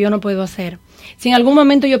es lo que yo no puedo hacer? Si en algún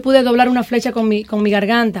momento yo pude doblar una flecha con mi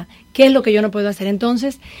garganta, ¿qué es lo que yo no puedo hacer?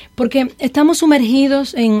 Entonces, porque estamos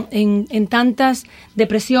sumergidos en tantas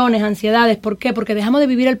depresiones, ansiedades. ¿Por qué? Porque dejamos de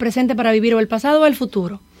vivir el presente para vivir o el pasado o el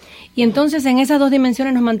futuro. Y entonces en esas 2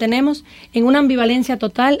 dimensiones nos mantenemos en una ambivalencia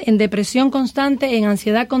total, en depresión constante, en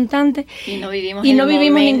ansiedad constante, y no vivimos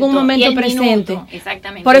ningún momento presente.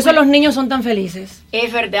 Exactamente. Por eso los niños son tan felices.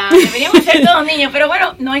 Es verdad, deberíamos ser todos niños, pero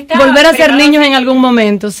bueno, no está. Volver a ser niños en algún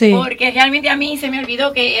momento, sí. Porque realmente a mí se me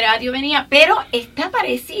olvidó que el radio venía, pero está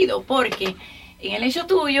parecido, porque en el hecho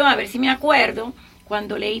tuyo, a ver si me acuerdo,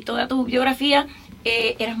 cuando leí toda tu biografía,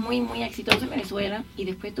 eras muy, muy exitoso en Venezuela y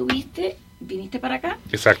después viniste para acá.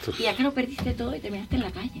 Exacto. Y acá lo perdiste todo y terminaste en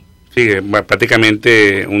la calle. Sí,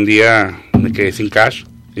 prácticamente un día me quedé sin cash,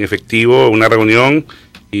 sin efectivo, una reunión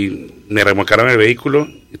y me remolcaron el vehículo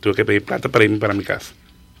y tuve que pedir plata para irme para mi casa.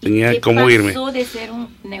 Tenía cómo irme. ¿Qué pasó de ser un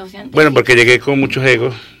negociante? Bueno, porque llegué con muchos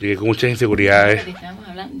egos, llegué con muchas inseguridades.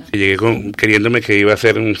 Y llegué queriéndome que iba a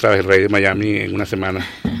ser el rey de Miami en una semana.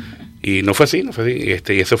 Y no fue así.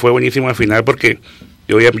 Y eso fue buenísimo al final porque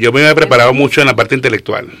yo me había preparado mucho en la parte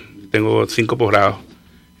intelectual. Tengo 5 posgrados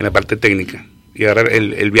en la parte técnica. Y ahora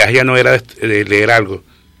el viaje ya no era de leer algo,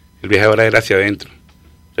 el viaje ahora era hacia adentro.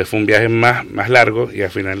 Entonces fue un viaje más largo y al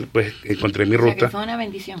final pues encontré mi ruta. O sea, que fue una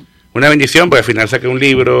bendición. Una bendición, porque al final saqué un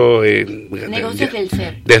libro. Negocios del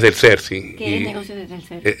ser. Desde el ser, sí. ¿Qué es negocio desde el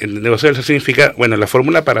ser? El negocio del ser significa, bueno, la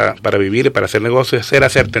fórmula para vivir y para hacer negocio es ser,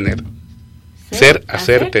 hacer, tener. Ser,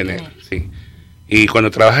 hacer, tener, sí. Y cuando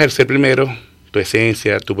trabajas el ser primero, tu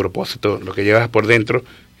esencia, tu propósito, lo que llevas por dentro,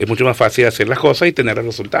 es mucho más fácil hacer las cosas y tener el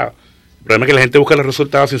resultado. El problema es que la gente busca los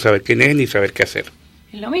resultados sin saber quién es ni saber qué hacer.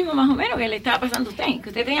 Es lo mismo más o menos que le estaba pasando a usted, que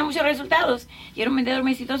usted tenía muchos resultados y era un vendedor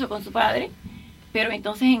muy exitoso con su padre, pero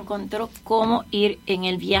entonces encontró cómo ir en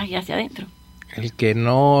el viaje hacia adentro. El que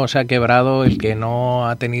no se ha quebrado, el que no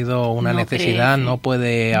ha tenido una necesidad, no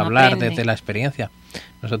puede hablar desde la experiencia.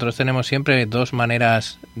 Nosotros tenemos siempre 2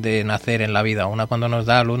 maneras de nacer en la vida. Una cuando nos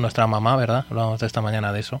da a luz nuestra mamá, ¿verdad? Hablamos de esta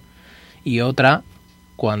mañana de eso. Y otra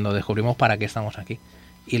cuando descubrimos para qué estamos aquí.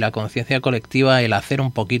 Y la conciencia colectiva, el hacer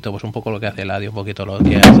un poquito, pues un poco lo que hace Eladio, un poquito lo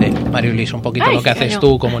que hace Mariulis, un poquito lo que haces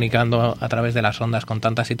tú comunicando a través de las ondas con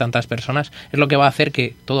tantas y tantas personas, es lo que va a hacer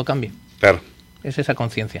que todo cambie. Claro. Es esa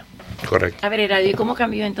conciencia. Correcto. A ver, Eladio, ¿cómo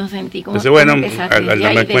cambió entonces en ti? Entonces, bueno, al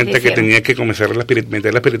darme cuenta que tenía que comenzar a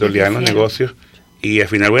meter la espiritualidad en los negocios, y al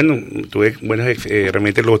final, bueno, tuve buenas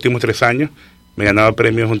realmente los últimos 3 años, me he ganado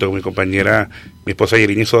premios junto con mi compañera, mi esposa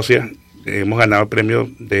Yerini Socia, hemos ganado el premio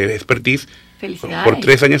de expertise. Felicidades. Por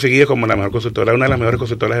 3 años seguidos como la mejor consultora, una de las mejores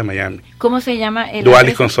consultoras de Miami. ¿Cómo se llama?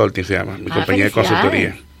 Dualis Consulting se llama, mi compañía de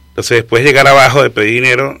consultoría. Entonces, después de llegar abajo, de pedir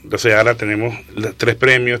dinero, entonces ahora tenemos 3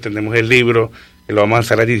 premios, tenemos el libro, que lo vamos a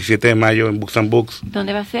lanzar el 17 de mayo en Books and Books.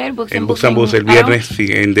 ¿Dónde va a ser? En Books and Books el viernes, sí,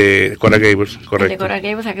 en de Coral Gables, correcto. ¿De Coral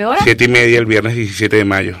Gables a qué hora? 7:30 el viernes 17 de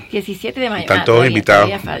mayo. 17 de mayo. Están todos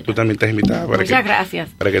invitados. Tú también estás invitada. Muchas gracias.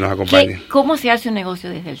 Para que nos acompañen. ¿Cómo se hace un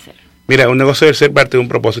negocio desde el ser? Mira, un negocio del ser parte de un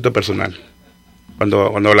propósito personal.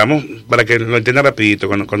 Cuando hablamos, para que lo entiendan rapidito,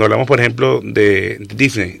 cuando hablamos, por ejemplo, de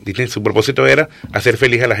Disney, su propósito era hacer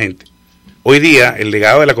feliz a la gente. Hoy día, el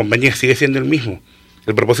legado de la compañía sigue siendo el mismo.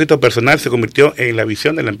 El propósito personal se convirtió en la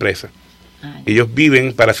visión de la empresa. Ellos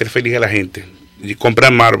viven para hacer feliz a la gente. Y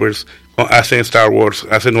compran Marvels, hacen Star Wars,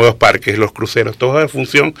 hacen nuevos parques, los cruceros, todo es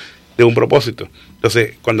función de un propósito.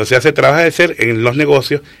 Entonces, cuando se hace trabajo de ser en los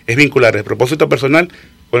negocios, es vincular el propósito personal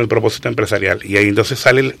con el propósito empresarial. Y ahí entonces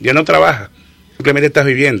ya no trabajas. Simplemente estás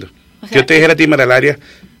viviendo. O sea, si yo te dijera a ti, Laria,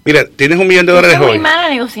 mira, tienes $1 millón hoy. Muy mala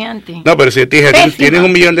negociante. No, pero si yo te dijera, tienes $1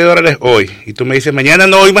 millón hoy, y tú me dices, mañana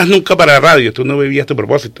no voy más nunca para la radio, tú no vivías tu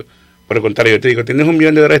propósito. Por el contrario, yo te digo, tienes $1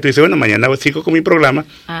 millón, tú dices, bueno, mañana sigo con mi programa,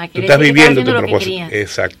 tú estás viviendo tu propósito.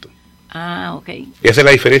 Exacto. Ok. Y esa es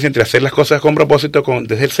la diferencia entre hacer las cosas con propósito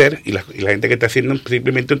desde el ser y la gente que está haciendo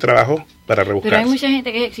simplemente un trabajo para rebuscar. Pero hay mucha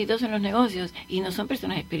gente que es exitosa en los negocios y no son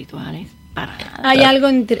personas espirituales. Para nada. Hay algo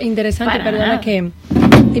interesante, perdona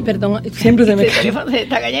siempre se me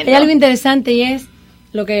cae. Hay algo interesante y es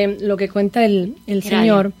lo que cuenta el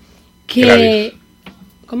señor, que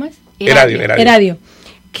 ¿cómo es? Eradio.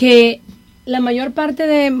 Que la mayor parte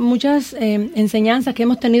de muchas enseñanzas que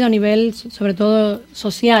hemos tenido a nivel, sobre todo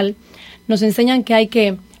social, nos enseñan que hay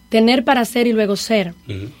que tener para ser y luego ser.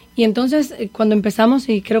 Y entonces, cuando empezamos,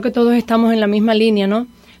 y creo que todos estamos en la misma línea, ¿no?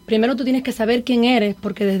 Primero tú tienes que saber quién eres,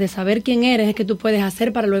 porque desde saber quién eres es que tú puedes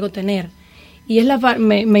hacer para luego tener. Y es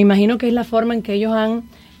me imagino que es la forma en que ellos han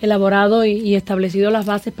elaborado y establecido las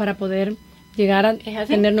bases para poder llegar a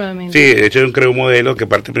tener nuevamente. Sí, de hecho yo creo un modelo que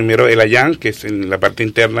parte primero el Ayan, que es en la parte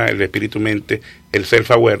interna, el espíritu-mente, el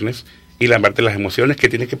self-awareness, y la parte de las emociones, que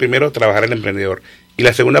tiene que primero trabajar el emprendedor. Y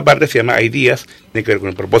la segunda parte se llama Ideas, tiene que ver con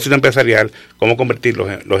el propósito empresarial, cómo convertir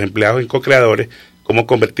los empleados en co-creadores, cómo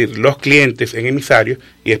convertir los clientes en emisarios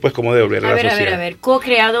y después cómo devolver a la sociedad. A ver,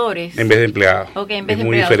 co-creadores. En vez de empleados. Ok, en vez de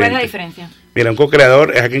empleados. ¿Cuál es la diferencia? Mira, un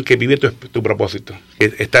co-creador es alguien que vive tu propósito.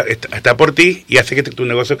 Está por ti y hace que tu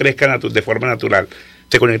negocio crezca de forma natural.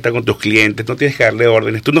 Se conecta con tus clientes, no tienes que darle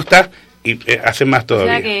órdenes. Tú no estás y hace más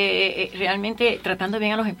todavía. O sea que realmente tratando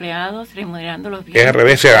bien a los empleados, remunerándolos bien. Es al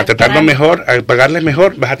revés, al tratarlos mejor, al pagarles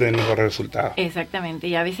mejor, vas a tener mejores resultados. Exactamente,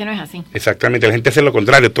 y a veces no es así. Exactamente, la gente hace lo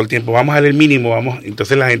contrario todo el tiempo. Vamos a dar el mínimo,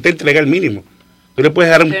 entonces la gente entrega el mínimo. Tú le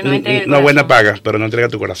puedes dar Pero no entrega el una buena corazón. paga, pero no entrega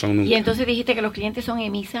tu corazón nunca. Y entonces dijiste que los clientes son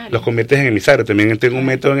emisarios. Los conviertes en emisarios. También tengo un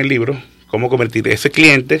método en el libro, cómo convertir ese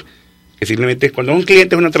cliente, que simplemente cuando un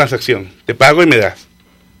cliente es una transacción, te pago y me das.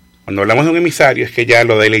 Cuando hablamos de un emisario es que ya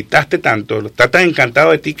lo deleitaste tanto, está tan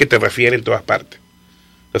encantado de ti que te refiere en todas partes.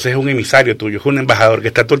 Entonces es un emisario tuyo, es un embajador que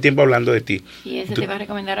está todo el tiempo hablando de ti. Y ese te va a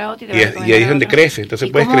recomendar a otro y te Y, va a y recomendar ahí es a donde otro. crece, entonces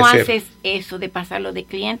 ¿Y puedes cómo crecer. haces eso de pasarlo de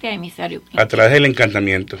cliente a emisario? A través del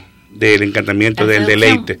encantamiento, del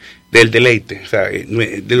La deleite, o sea,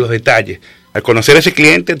 de los detalles. Al conocer a ese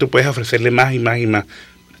cliente, tú puedes ofrecerle más y más y más.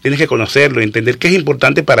 Tienes que conocerlo y entender qué es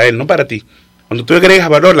importante para él, no para ti. Cuando tú agregas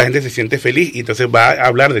valor, la gente se siente feliz y entonces va a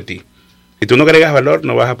hablar de ti. Si tú no agregas valor,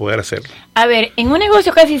 no vas a poder hacerlo. A ver, en un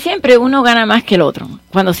negocio casi siempre uno gana más que el otro.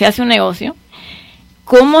 Cuando se hace un negocio,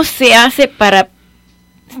 ¿cómo se hace para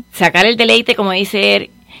sacar el deleite, como dice él,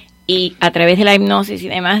 y a través de la hipnosis y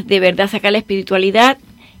demás, de verdad sacar la espiritualidad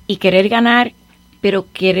y querer ganar, pero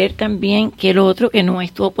querer también que el otro, que no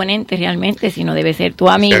es tu oponente realmente, sino debe ser tu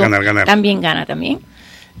amigo, ganar. también gana también?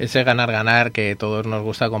 Ese ganar que todos nos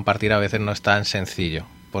gusta compartir a veces no es tan sencillo,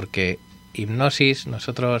 porque hipnosis,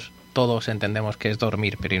 nosotros todos entendemos que es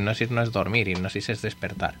dormir, pero hipnosis no es dormir, hipnosis es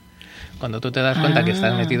despertar. Cuando tú te das cuenta que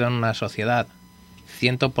estás metido en una sociedad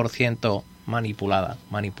 100%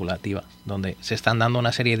 manipulativa, donde se están dando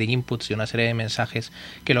una serie de inputs y una serie de mensajes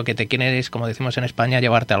que lo que te quieren es, como decimos en España,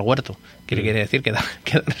 llevarte al huerto. Que quiere decir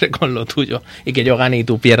quedarse con lo tuyo y que yo gane y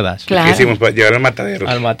tú pierdas. Claro. ¿Qué hicimos? Llevar al matadero.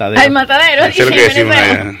 Al matadero. Al matadero, Eso es lo que decimos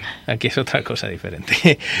allá. Aquí es otra cosa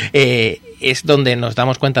diferente. Es donde nos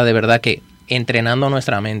damos cuenta de verdad que entrenando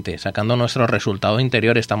nuestra mente, sacando nuestro resultado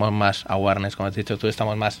interior, estamos más awareness, como has dicho tú,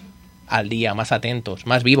 estamos más al día, más atentos,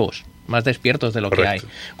 más vivos, más despiertos de lo que hay.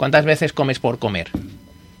 ¿Cuántas veces comes por comer?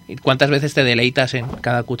 ¿Y cuántas veces te deleitas en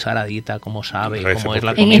cada cucharadita, cómo sabe, cómo es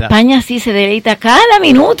la En comida? España sí se deleita cada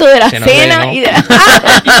minuto de la Se nos ve, cena. ¿no? Y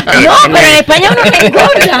no, pero en España uno no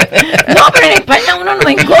engorda. No, pero en España uno no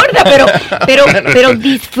engorda, pero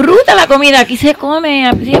disfruta la comida. Aquí se come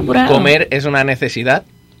así apurado. ¿Comer es una necesidad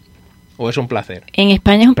o es un placer? En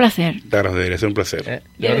España es un placer. Claro, debería ser un placer.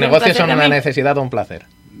 Los negocios son una necesidad o un placer.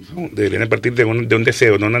 Deberían partir de un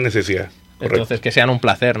deseo, no una necesidad. Entonces que sean un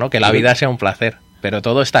placer, ¿no? Que la vida sea un placer. Pero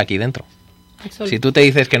todo está aquí dentro. Si tú te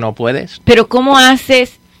dices que no puedes... Pero ¿cómo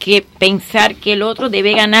haces que pensar que el otro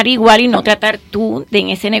debe ganar igual y no tratar tú de en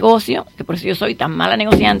ese negocio, que por eso yo soy tan mala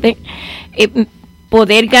negociante,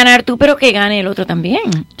 poder ganar tú pero que gane el otro también?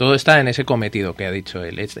 Todo está en ese cometido que ha dicho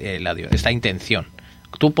él, esta intención.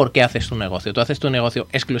 ¿Tú por qué haces tu negocio? ¿Tú haces tu negocio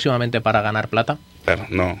exclusivamente para ganar plata? Claro,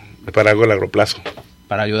 no, es para algo a largo plazo.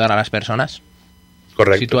 ¿Para ayudar a las personas?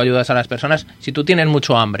 Correcto. Si tú ayudas a las personas, si tú tienes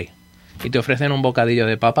mucho hambre y te ofrecen un bocadillo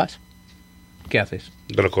de papas, ¿qué haces?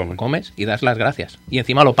 Te lo comes. Comes y das las gracias. Y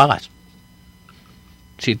encima lo pagas.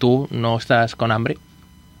 Si tú no estás con hambre,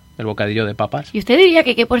 el bocadillo de papas... ¿Y usted diría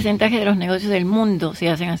que qué porcentaje de los negocios del mundo se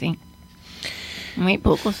hacen así? Muy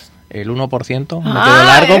pocos. El 1%, me quedo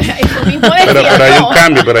largo.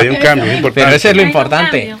 Pero hay un cambio, es importante. Pero eso es lo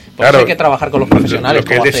importante. Por eso hay que trabajar con los profesionales. Lo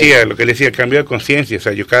que él decía, el cambio de conciencia. O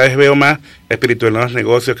sea, yo cada vez veo más espiritualidad en los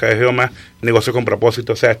negocios, cada vez veo más negocios con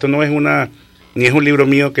propósito. O sea, esto no es ni es un libro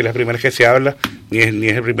mío que es la primera vez que se habla, ni es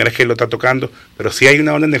la primera vez que lo está tocando, pero sí hay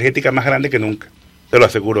una onda energética más grande que nunca. Te lo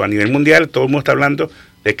aseguro. A nivel mundial, todo el mundo está hablando de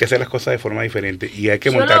que hay que hacer las cosas de forma diferente y hay que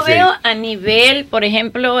montarse. Yo lo veo a nivel, por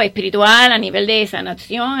ejemplo, espiritual, a nivel de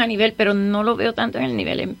sanación, pero no lo veo tanto en el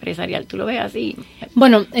nivel empresarial. ¿Tú lo ves así?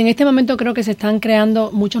 Bueno, en este momento creo que se están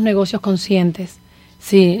creando muchos negocios conscientes.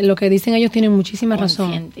 Sí, lo que dicen ellos tienen muchísima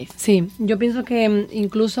razón. Sí, yo pienso que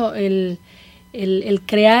incluso el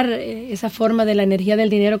crear esa forma de la energía del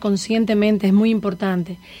dinero conscientemente es muy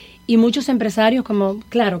importante. Y muchos empresarios,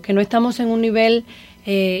 claro, que no estamos en un nivel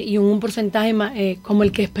y en un porcentaje como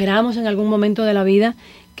el que esperamos en algún momento de la vida,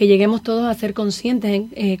 que lleguemos todos a ser conscientes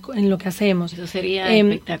en lo que hacemos. Eso sería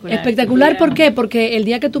espectacular. Espectacular, ¿por qué? Porque el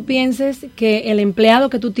día que tú pienses que el empleado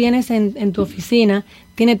que tú tienes en tu oficina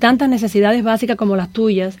tiene tantas necesidades básicas como las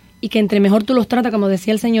tuyas, y que entre mejor tú los tratas, como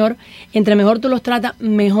decía el señor, entre mejor tú los tratas,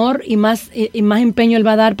 mejor y más empeño él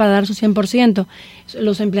va a dar para dar su 100%.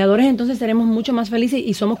 Los empleadores entonces seremos mucho más felices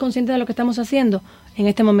y somos conscientes de lo que estamos haciendo. En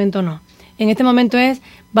este momento no. En este momento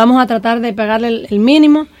vamos a tratar de pagarle el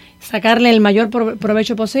mínimo, sacarle el mayor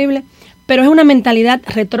provecho posible, pero es una mentalidad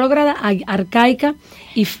retrógrada, arcaica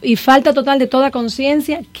y falta total de toda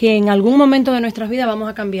conciencia que en algún momento de nuestras vidas vamos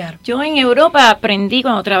a cambiar. Yo en Europa aprendí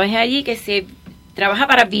cuando trabajé allí que se trabaja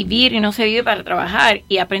para vivir y no se vive para trabajar,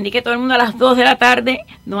 y aprendí que todo el mundo a las 2 de la tarde,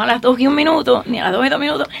 no a las 2 y 1 minuto, ni a las 2 y 2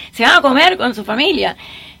 minutos, se van a comer con su familia.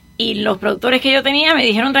 Y los productores que yo tenía me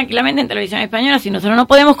dijeron tranquilamente en televisión española, si nosotros no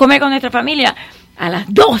podemos comer con nuestra familia a las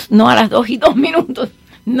 2, no a las 2:02,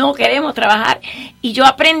 no queremos trabajar. Y yo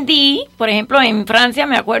aprendí, por ejemplo, en Francia,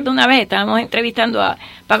 me acuerdo una vez, estábamos entrevistando a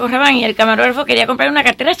Paco Rabanne y el camarógrafo quería comprar una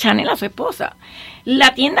cartera Chanel a su esposa.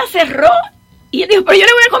 La tienda cerró y él dijo, pero yo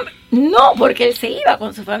le voy a comprar. No, porque él se iba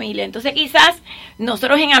con su familia. Entonces quizás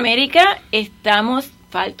nosotros en América estamos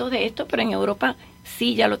faltos de esto, pero en Europa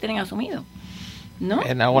sí ya lo tienen asumido, ¿no?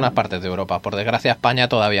 En algunas partes de Europa. Por desgracia, España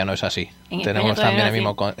todavía no es así. Tenemos también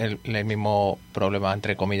el mismo problema,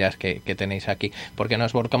 entre comillas, que tenéis aquí. Porque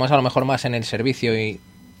nos volcamos a lo mejor más en el servicio y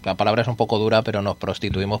la palabra es un poco dura, pero nos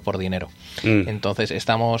prostituimos por dinero. Entonces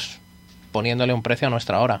estamos poniéndole un precio a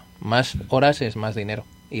nuestra hora. Más horas es más dinero.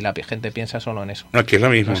 Y la gente piensa solo en eso. Aquí es lo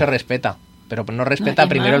mismo. No se respeta. Pero no respeta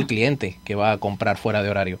primero el cliente que va a comprar fuera de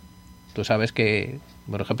horario. Tú sabes que,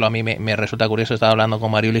 por ejemplo, a mí me resulta curioso, estaba hablando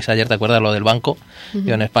con Mariulis ayer, ¿te acuerdas lo del banco?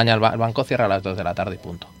 Yo en España el banco cierra a las 2 de la tarde,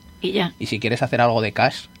 punto. Y ya. Y si quieres hacer algo de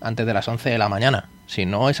cash antes de las 11 de la mañana, si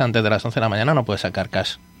no es antes de las 11 de la mañana no puedes sacar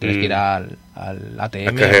cash. Tienes que ir al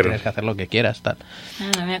ATM, tienes que hacer lo que quieras, tal.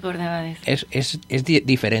 No me acordaba de eso. Es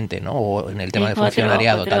diferente, ¿no? O en el tema de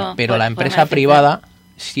funcionariado, tal. Pero la empresa privada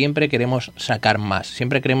siempre queremos sacar más,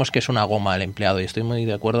 siempre creemos que es una goma el empleado, y estoy muy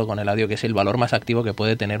de acuerdo con Eladio que es el valor más activo que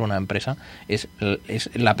puede tener una empresa, es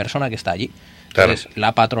la persona que está allí. Entonces,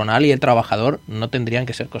 la patronal y el trabajador no tendrían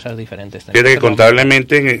que ser cosas diferentes. Fíjate que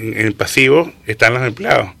contablemente en el pasivo están los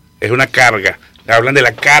empleados, es una carga, hablan de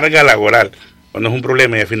la carga laboral, cuando es un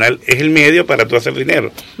problema y al final es el medio para tú hacer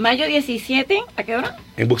dinero. Mayo 17, ¿a qué hora?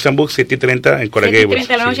 En Books and Books, 7:30 en Coral Gables. 7:30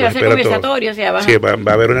 de la noche va a ser conversatorio, o sea, va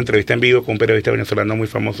a haber una entrevista en vivo con un periodista venezolano muy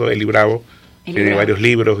famoso, Eli Bravo. Tiene varios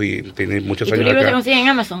libros y tiene muchos años acá. ¿Y tu libro se consigue en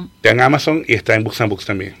Amazon? Está en Amazon y está en Books and Books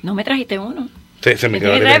también. No me trajiste uno. Se me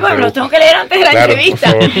quedó. Los tengo que leer antes de la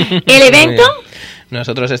entrevista. ¿El evento?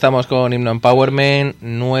 Nosotros estamos con Himno Empowerment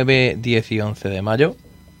 9, 10 y 11 de mayo.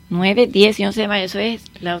 9, 10 y 11 de mayo, eso es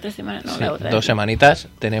la otra semana, no, sí, la otra. 2 semanitas.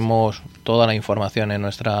 Tenemos toda la información en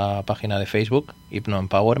nuestra página de Facebook, Himno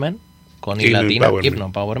Empowerment, con I latina, Himno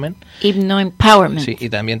Empowerment. Himno Empowerment. Sí, y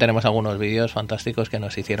también tenemos algunos vídeos fantásticos que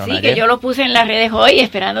nos hicieron ayer. Sí, que yo los puse en las redes hoy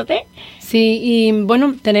esperándote. Sí, y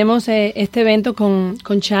bueno, tenemos este evento con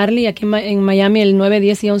Charlie aquí en Miami el 9,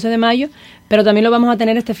 10 y 11 de mayo, pero también lo vamos a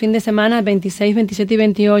tener este fin de semana, 26, 27 y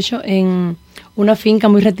 28, en una finca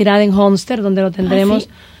muy retirada en Homestead, donde lo tendremos... ¿Sí?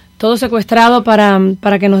 Todo secuestrado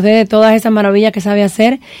para que nos dé todas esas maravillas que sabe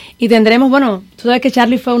hacer. Y tendremos, bueno, tú sabes que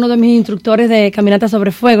Charlie fue uno de mis instructores de Caminata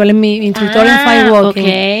sobre Fuego. Él es mi instructor en firewalking.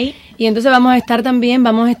 Okay. Y entonces vamos a estar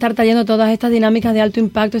trayendo todas estas dinámicas de alto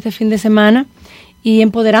impacto este fin de semana y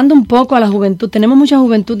empoderando un poco a la juventud. Tenemos mucha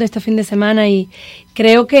juventud de este fin de semana y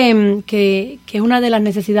creo que es una de las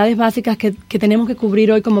necesidades básicas que tenemos que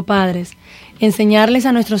cubrir hoy como padres. Enseñarles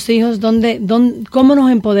a nuestros hijos cómo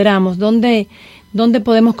nos empoderamos, dónde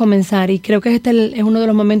podemos comenzar, y creo que este es uno de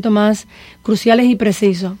los momentos más cruciales y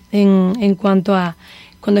precisos en cuanto a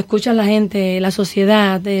cuando escuchas la gente, la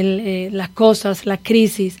sociedad, las cosas, las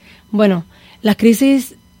crisis. Bueno, las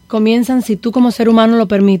crisis comienzan si tú como ser humano lo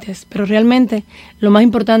permites, pero realmente lo más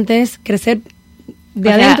importante es crecer de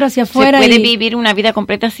adentro hacia afuera. Se puede vivir una vida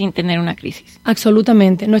completa sin tener una crisis.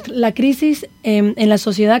 Absolutamente. La crisis en la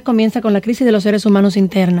sociedad comienza con la crisis de los seres humanos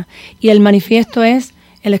interna, y el manifiesto es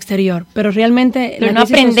el exterior, pero realmente... Pero no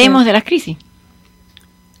aprendemos de las crisis.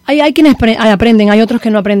 Hay quienes aprenden, hay otros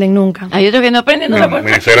que no aprenden nunca. Hay otros que no aprenden.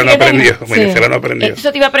 Venezuela no aprendió. Venezuela no aprendió.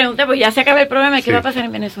 Eso te iba a preguntar, pues ya se acaba el problema. ¿Qué va a pasar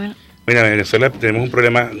en Venezuela? Mira, en Venezuela tenemos un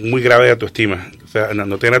problema muy grave de autoestima. O sea,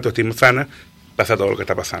 no tener autoestima sana, pasa todo lo que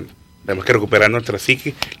está pasando. Tenemos que recuperar nuestra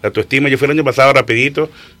psique, la autoestima. Yo fui el año pasado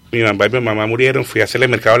rapidito, mi mamá y mi mamá murieron, fui a hacerle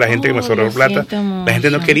mercado a la gente que me sobró plata. La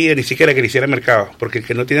gente no quería ni siquiera que le hiciera mercado, porque el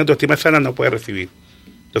que no tiene autoestima sana no puede recibir.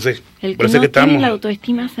 Entonces, el que no tiene la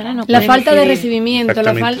autoestima sana no puede la falta de recibimiento,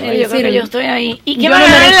 la falta yo creo que yo estoy ahí. ¿Y qué van a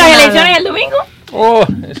ganar en las elecciones el domingo?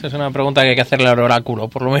 Esa es una pregunta que hay que hacerle al oráculo,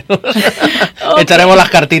 por lo menos. Echaremos las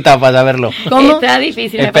cartitas para saberlo. ¿Cómo? Está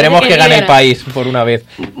difícil. Esperemos que gane el país por una vez.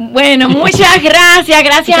 Bueno, muchas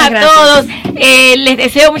gracias a todos. Les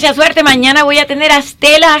deseo mucha suerte. Mañana voy a tener a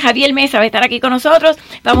Estela, a Javier Mesa va a estar aquí con nosotros.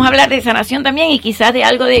 Vamos a hablar de sanación también y quizás de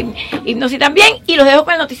algo de hipnosis también. Y los dejo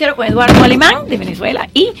con el noticiero con Eduardo Alemán de Venezuela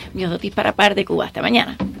y Miodotis para Par de Cuba. Hasta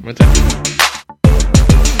mañana.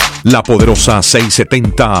 La Poderosa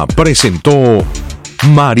 670 presentó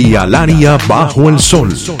María Laria Bajo el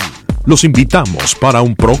Sol. Los invitamos para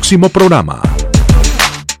un próximo programa.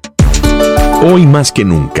 Hoy más que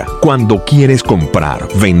nunca, cuando quieres comprar,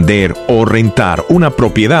 vender o rentar una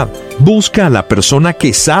propiedad, busca a la persona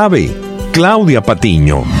que sabe. Claudia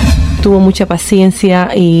Patiño. tuvo mucha paciencia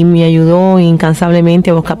y me ayudó incansablemente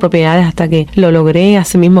a buscar propiedades hasta que lo logré,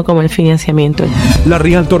 así mismo como el financiamiento. La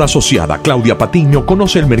Realtor asociada Claudia Patiño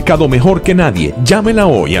conoce el mercado mejor que nadie. Llámela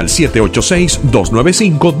hoy al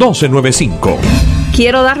 786-295-1295.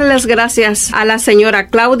 Quiero darle las gracias a la señora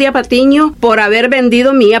Claudia Patiño por haber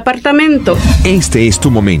vendido mi apartamento. Este es tu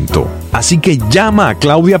momento, así que llama a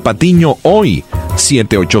Claudia Patiño hoy.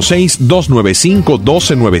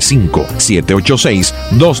 786-295-1295.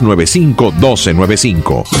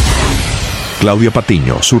 786-295-1295. Claudia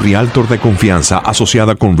Patiño, su Realtor de confianza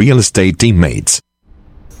asociada con Real Estate Teammates.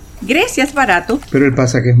 Grecia es barato. Pero el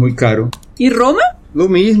pasaje es muy caro. ¿Y Roma? Lo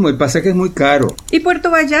mismo, el pasaje es muy caro. ¿Y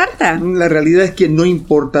Puerto Vallarta? La realidad es que no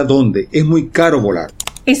importa dónde, es muy caro volar.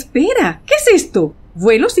 Espera, ¿qué es esto?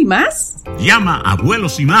 ¿Vuelos y más? Llama a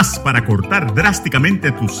Vuelos y Más para cortar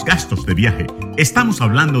drásticamente tus gastos de viaje. Estamos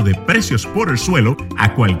hablando de precios por el suelo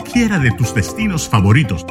a cualquiera de tus destinos favoritos.